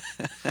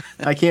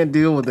 I can't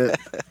deal with it.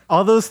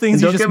 All those things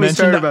And you don't just get me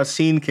started mentioned. about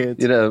scene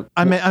kids. You know,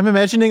 I'm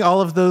imagining all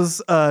of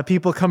those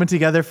people coming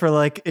together for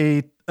like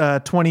a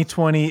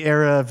 2020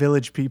 era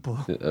Village People.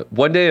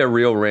 one day a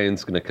real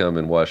rain's going to come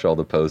and wash all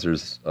the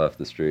posers off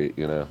the street,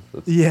 you know?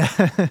 Yeah.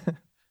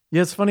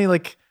 Yeah, it's funny.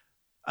 Like,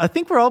 I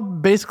think we're all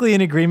basically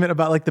in agreement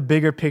about like the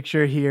bigger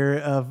picture here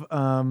of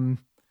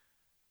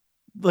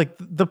like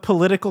the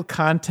political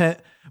content.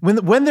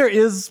 When there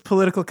is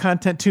political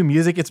content to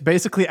music, it's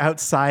basically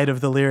outside of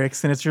the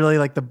lyrics, and it's really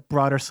like the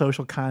broader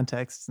social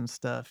contexts and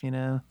stuff, you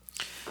know?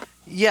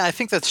 Yeah, I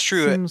think that's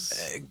true.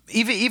 Seems-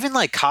 Even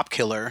like Cop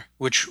Killer,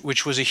 which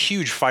was a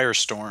huge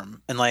firestorm,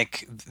 and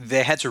like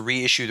they had to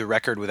reissue the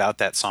record without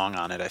that song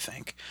on it, I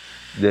think.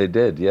 They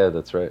did. Yeah,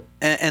 that's right.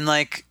 And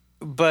like,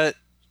 but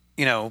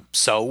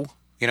so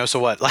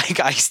what? Like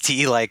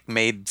Ice-T like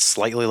made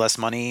slightly less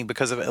money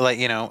because of it, like,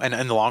 and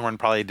in the long run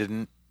probably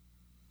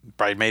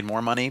made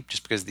more money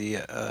just because the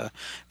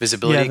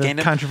visibility the gained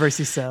him.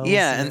 controversy sells.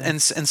 Yeah,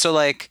 and so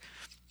like,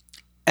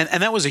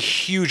 and that was a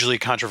hugely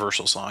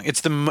controversial song.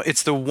 It's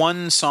the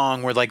one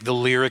song where like the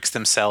lyrics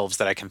themselves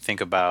that I can think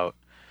about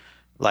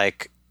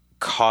like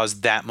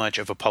caused that much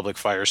of a public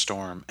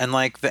firestorm, and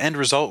like the end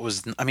result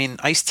was, I mean,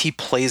 Ice-T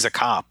played a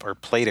cop. I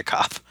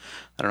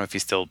don't know if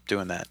he's still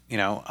doing that,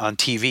 on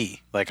TV,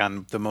 like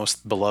on the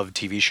most beloved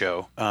TV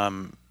show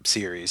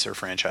series or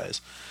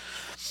franchise.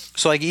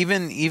 So like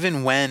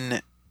even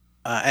when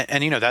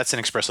and that's an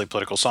expressly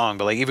political song,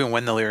 but like even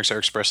when the lyrics are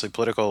expressly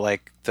political,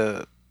 like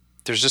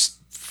there's just,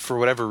 for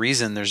whatever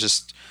reason, there's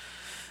just,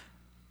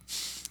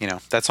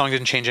 that song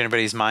didn't change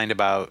anybody's mind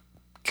about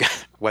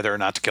whether or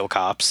not to kill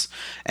cops,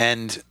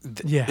 and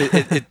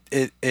the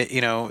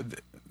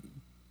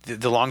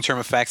long-term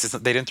effects is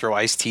that they didn't throw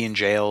Ice-T in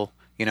jail,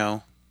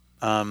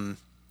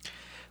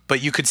 but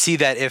you could see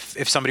that if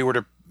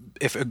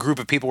a group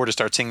of people were to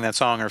start singing that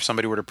song, or if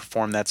somebody were to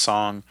perform that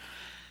song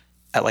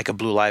at like a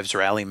Blue Lives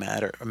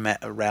Matter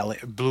rally,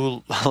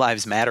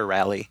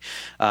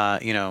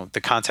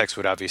 the context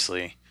would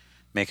obviously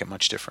make it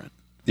much different.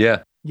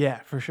 Yeah. Yeah,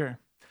 for sure.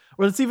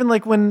 Or it's even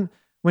like when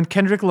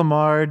Kendrick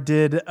Lamar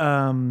did,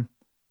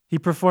 he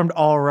performed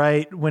All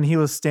Right when he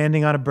was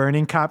standing on a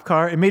burning cop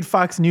car. It made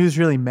Fox News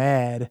really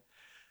mad.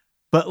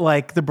 But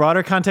like the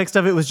broader context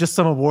of it was just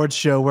some awards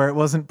show where it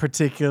wasn't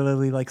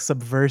particularly like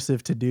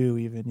subversive to do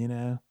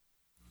even,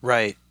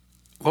 Right.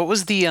 What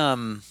was the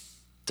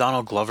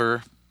Donald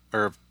Glover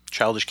or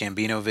Childish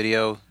Gambino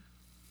video?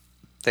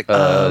 That,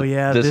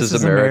 This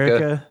is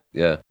America.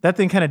 Yeah. That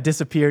thing kind of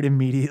disappeared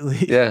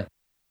immediately. Yeah.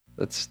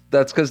 That's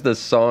because the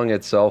song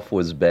itself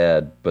was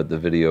bad, but the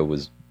video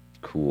was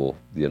cool,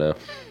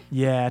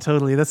 Yeah,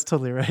 totally. That's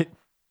totally right.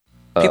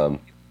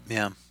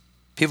 Yeah.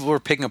 People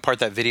were picking apart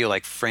that video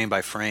like frame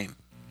by frame.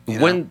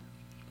 When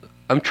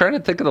I'm trying to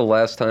think of the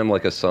last time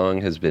like a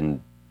song has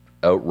been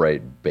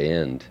outright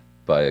banned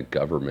by a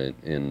government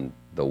in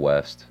the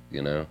West,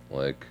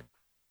 like.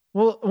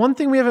 Well, one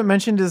thing we haven't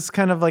mentioned is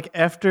kind of like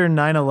after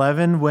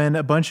 9/11, when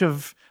a bunch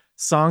of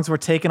songs were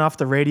taken off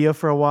the radio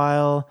for a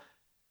while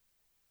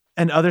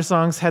and other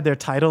songs had their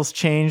titles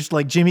changed.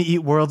 Like Jimmy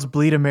Eat World's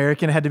Bleed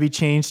American had to be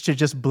changed to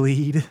just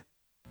Bleed.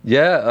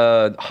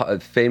 Yeah,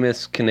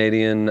 famous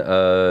Canadian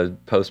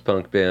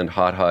post-punk band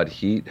Hot Hot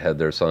Heat had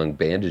their song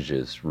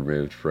Bandages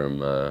removed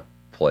from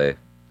play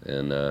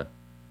in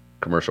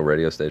commercial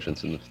radio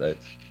stations in the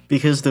States.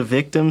 Because the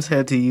victims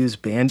had to use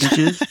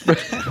bandages?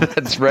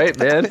 That's right,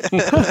 man.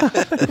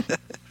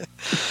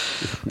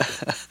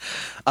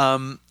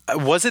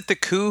 Was it The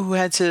Coup who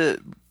had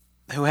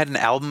an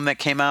album that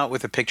came out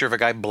with a picture of a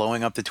guy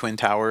blowing up the Twin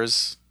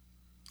Towers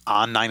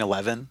on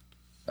 9/11?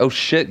 Oh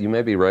shit, you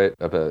may be right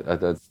about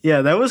that.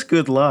 Yeah, that was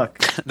good luck.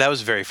 That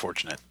was very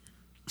fortunate.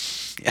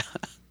 Yeah.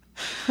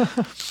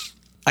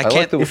 I like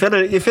can't. the-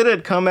 If it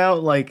had come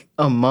out like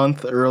a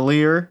month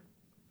earlier,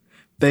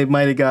 they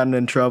might have gotten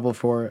in trouble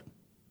for it.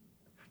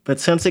 But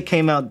since it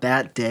came out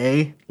that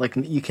day, like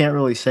you can't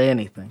really say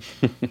anything.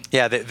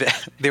 Yeah,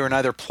 they were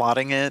neither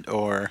plotting it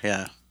or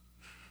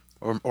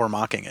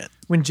mocking it.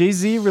 When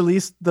Jay-Z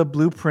released the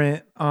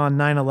blueprint on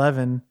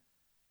 9/11,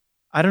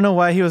 I don't know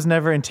why he was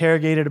never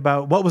interrogated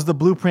about what was the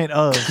blueprint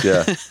of.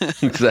 Yeah,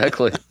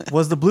 exactly.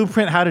 Was the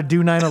blueprint how to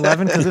do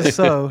 9/11? Because if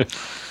so,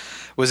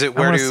 Was it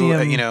where wanna see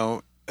him-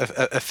 to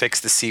affix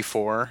the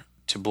C4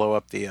 to blow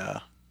up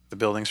the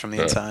buildings from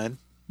the inside?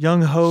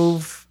 Young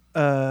Hove,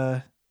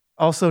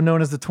 also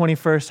known as the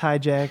 21st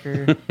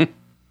hijacker.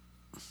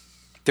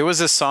 There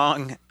was a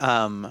song.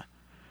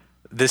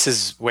 This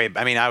is way.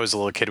 I mean, I was a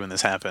little kid when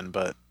this happened,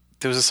 but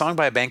there was a song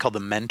by a band called the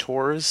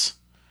Mentors.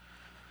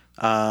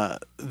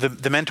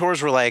 The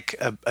Mentors were like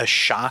a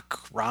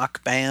shock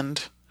rock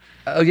band.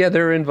 Oh yeah,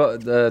 they're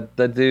involved.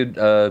 The dude,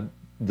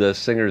 the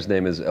singer's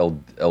name is El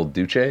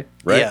Duce,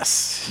 right?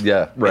 Yes.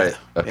 Yeah. Right.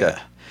 Yeah, Okay. yeah.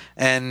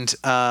 And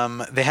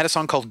they had a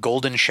song called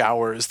 "Golden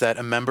Showers" that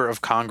a member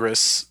of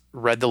Congress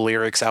read the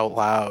lyrics out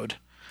loud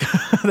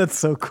That's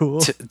so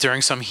cool.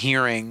 during some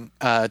hearing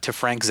to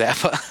Frank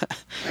Zappa.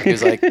 He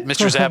was like,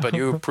 "Mr. Zappa, do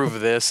you approve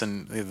of this?"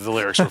 And the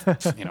lyrics were,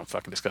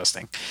 fucking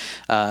disgusting.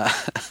 But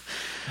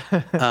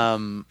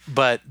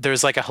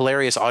there's like a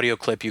hilarious audio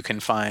clip you can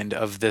find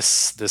of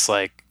this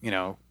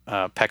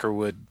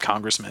Peckerwood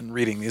congressman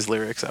reading these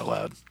lyrics out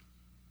loud.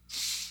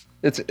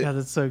 Yeah,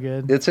 that's so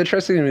good. It's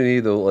interesting to me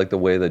though, like the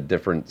way that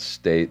different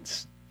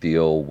states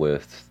deal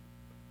with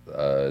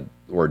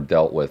or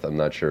dealt with. I'm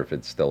not sure if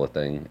it's still a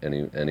thing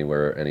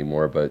anywhere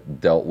anymore, but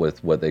dealt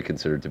with what they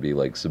considered to be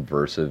like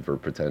subversive or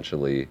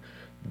potentially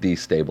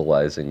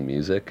destabilizing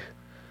music.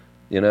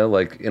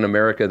 Like in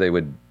America, they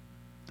would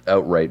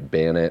outright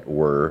ban it,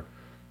 or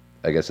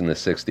I guess in the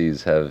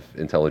 60s have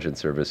intelligence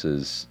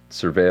services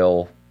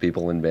surveil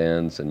people in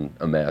bands and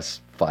amass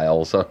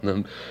files on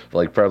them,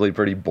 like probably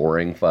pretty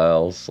boring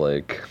files,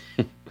 like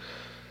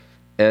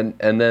and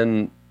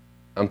then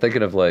I'm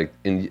thinking of like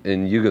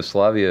in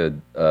Yugoslavia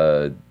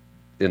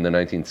in the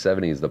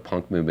 1970s, the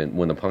punk movement,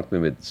 when the punk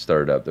movement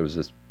started up, there was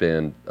this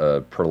band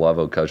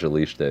Prlavo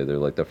Kazalište. They're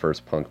like the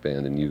first punk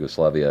band in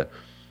Yugoslavia,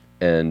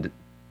 and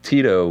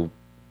Tito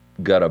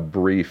got a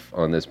brief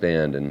on this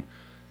band, and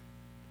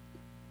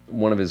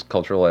one of his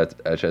cultural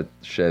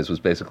attaches was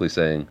basically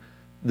saying,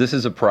 this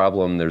is a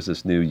problem, there's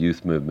this new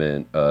youth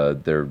movement,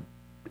 they're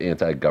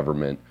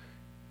anti-government.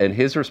 And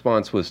his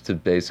response was to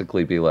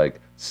basically be like,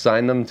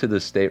 sign them to the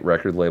state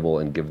record label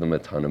and give them a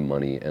ton of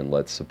money and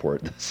let's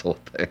support this whole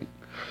thing.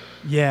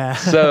 Yeah.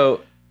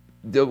 So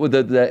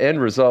the end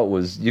result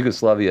was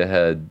Yugoslavia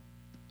had,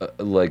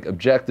 like,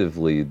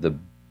 objectively,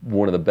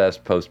 one of the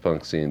best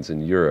post-punk scenes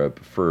in Europe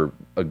for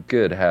a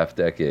good half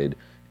decade,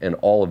 and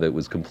all of it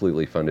was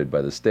completely funded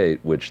by the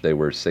state, which they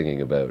were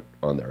singing about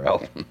on their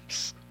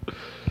albums.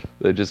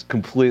 They just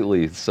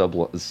completely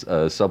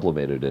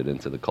sublimated it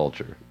into the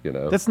culture,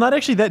 That's not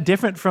actually that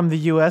different from the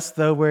US,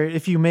 though, where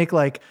if you make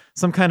like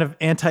some kind of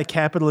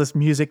anti-capitalist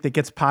music that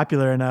gets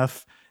popular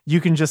enough,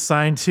 you can just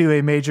sign to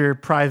a major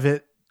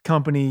private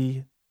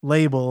company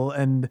label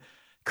and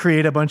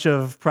create a bunch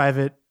of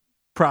private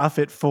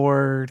profit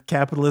for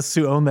capitalists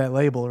who own that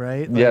label,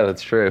 right? Like, yeah,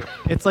 that's true.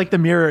 It's like the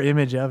mirror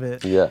image of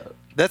it. Yeah.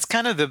 That's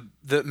kind of the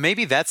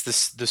maybe that's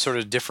the sort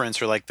of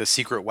difference, or like the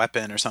secret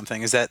weapon or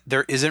something, is that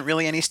there isn't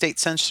really any state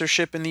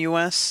censorship in the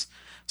US.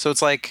 So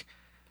it's like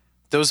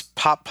those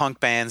pop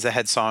punk bands that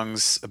had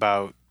songs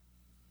about,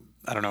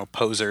 I don't know,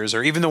 posers,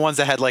 or even the ones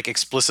that had like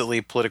explicitly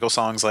political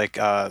songs, like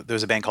there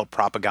was a band called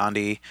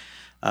Propagandhi.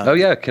 Oh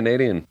yeah,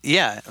 Canadian.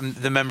 Yeah,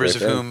 the members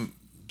Great of band.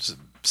 whom,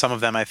 some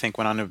of them I think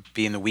went on to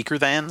be in the Weaker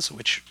Thans,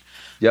 which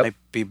Yep. might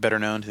be better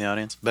known to the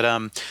audience. But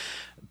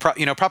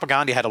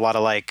Propagandhi had a lot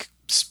of like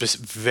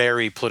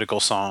very political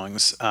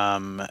songs,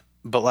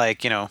 but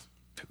like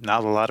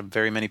not a lot of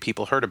very many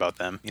people heard about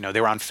them.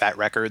 They were on Fat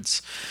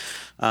Records,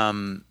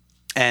 and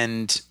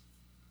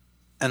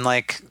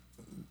like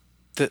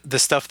the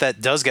stuff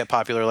that does get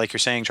popular, like you're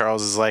saying,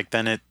 Charles, is like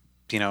then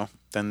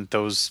then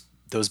those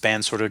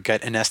bands sort of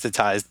get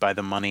anesthetized by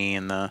the money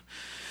and the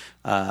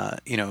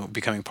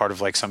becoming part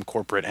of like some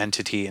corporate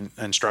entity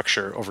and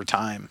structure over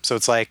time. So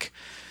it's like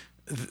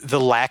the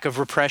lack of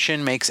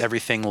repression makes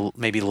everything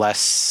maybe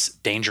less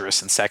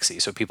dangerous and sexy.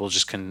 So people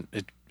just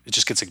it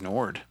just gets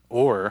ignored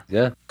or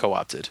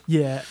co-opted.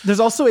 Yeah. There's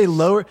also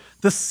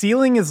the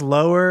ceiling is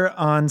lower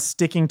on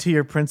sticking to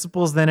your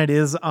principles than it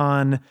is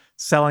on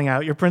selling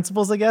out your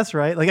principles, I guess,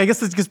 right? Like, I guess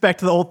this gets back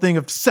to the old thing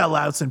of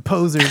sellouts and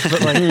posers,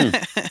 but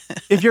like,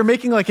 if you're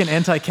making like an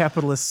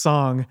anti-capitalist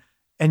song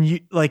and you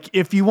like,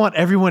 if you want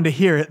everyone to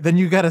hear it, then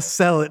you got to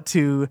sell it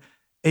to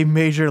a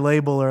major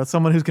label or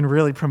someone who can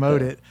really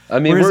promote it. I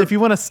mean, whereas if you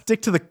want to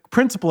stick to the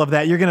principle of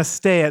that, you're going to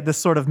stay at this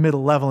sort of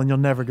middle level and you'll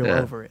never go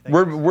over it.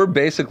 We're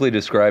basically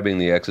describing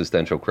the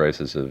existential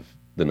crisis of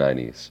the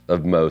 90s,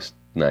 of most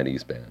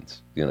 90s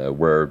bands,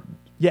 where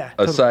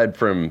aside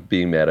from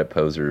being mad at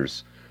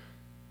posers,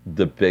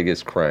 the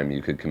biggest crime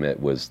you could commit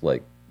was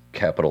like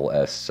capital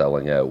S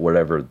selling out,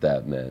 whatever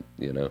that meant,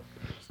 you know.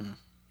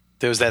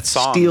 There was that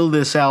song. Steal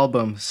This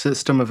Album,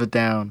 System of a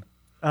Down.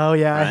 Oh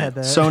yeah, I Right. had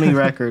that. Sony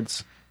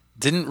Records.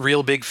 Didn't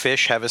Real Big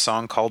Fish have a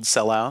song called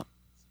Sell Out?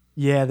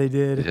 Yeah, they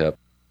did. Yep.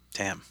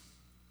 Damn.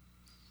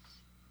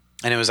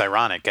 And it was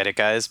ironic, get it,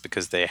 guys?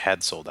 Because they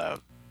had sold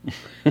out.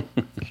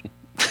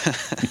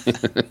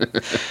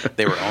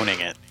 They were owning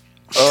it.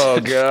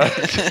 Oh god.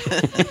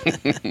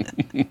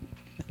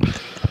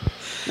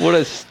 What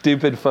a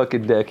stupid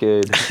fucking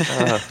decade.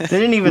 They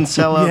didn't even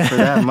sell out for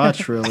that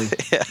much, really.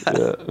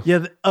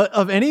 Yeah,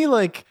 of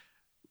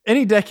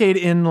any decade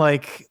in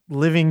like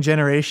living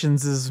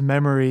generations'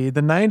 memory,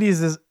 the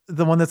 90s is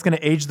the one that's going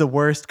to age the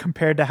worst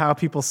compared to how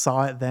people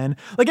saw it then.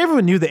 Like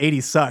everyone knew the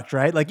 80s sucked,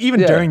 right? Like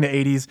even during the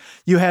 80s,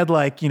 you had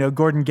like, you know,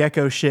 Gordon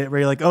Gekko shit where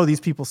you're like, oh, these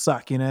people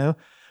suck, you know?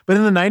 But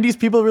in the 90s,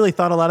 people really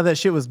thought a lot of that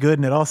shit was good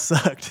and it all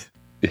sucked.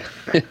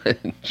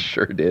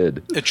 Sure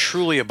did. A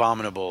truly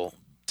abominable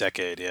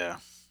decade, yeah.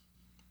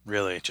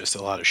 Really, just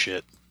a lot of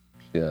shit.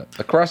 Yeah.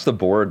 Across the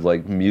board,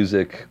 like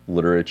music,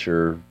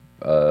 literature,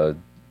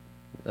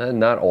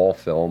 not all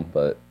film,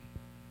 but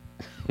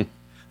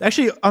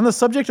Actually, on the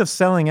subject of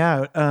selling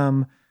out,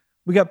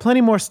 we got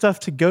plenty more stuff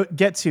to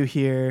get to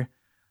here,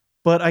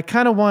 but I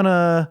kind of want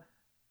to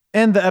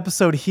end the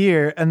episode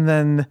here and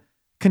then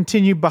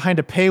continue behind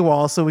a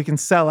paywall so we can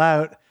sell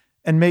out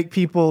and make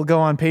people go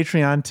on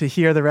Patreon to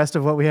hear the rest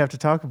of what we have to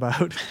talk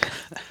about.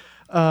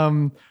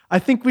 I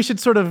think we should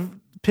sort of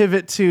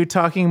pivot to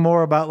talking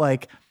more about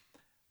like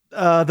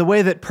the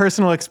way that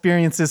personal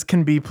experiences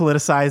can be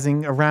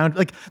politicizing around,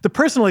 like the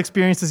personal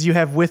experiences you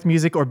have with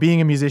music or being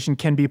a musician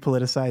can be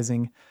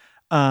politicizing.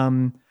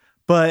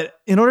 But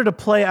in order to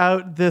play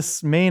out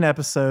this main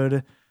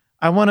episode,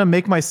 I want to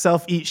make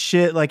myself eat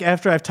shit. Like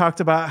after I've talked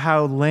about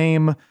how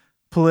lame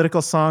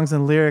political songs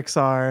and lyrics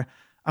are,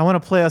 I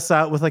want to play us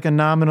out with like a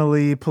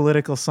nominally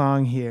political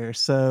song here.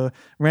 So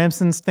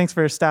Ramsons, thanks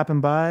for stopping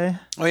by.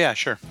 Oh, yeah,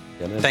 sure.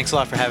 Yeah, man. Thanks a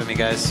lot for having me,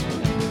 guys.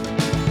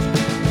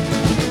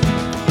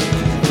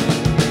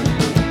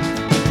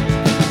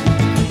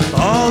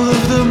 All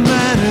of the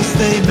manners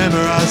they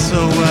memorize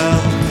so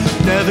well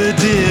never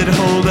did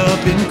hold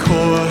up in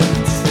court.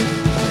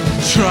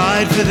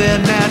 Tried for their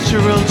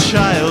natural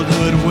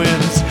childhood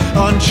whims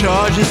on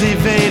charges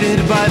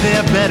evaded by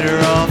their better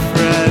off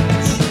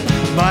friends.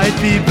 Might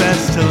be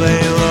best to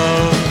lay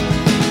low.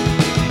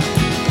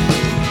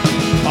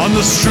 On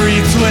the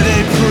streets where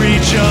they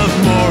preach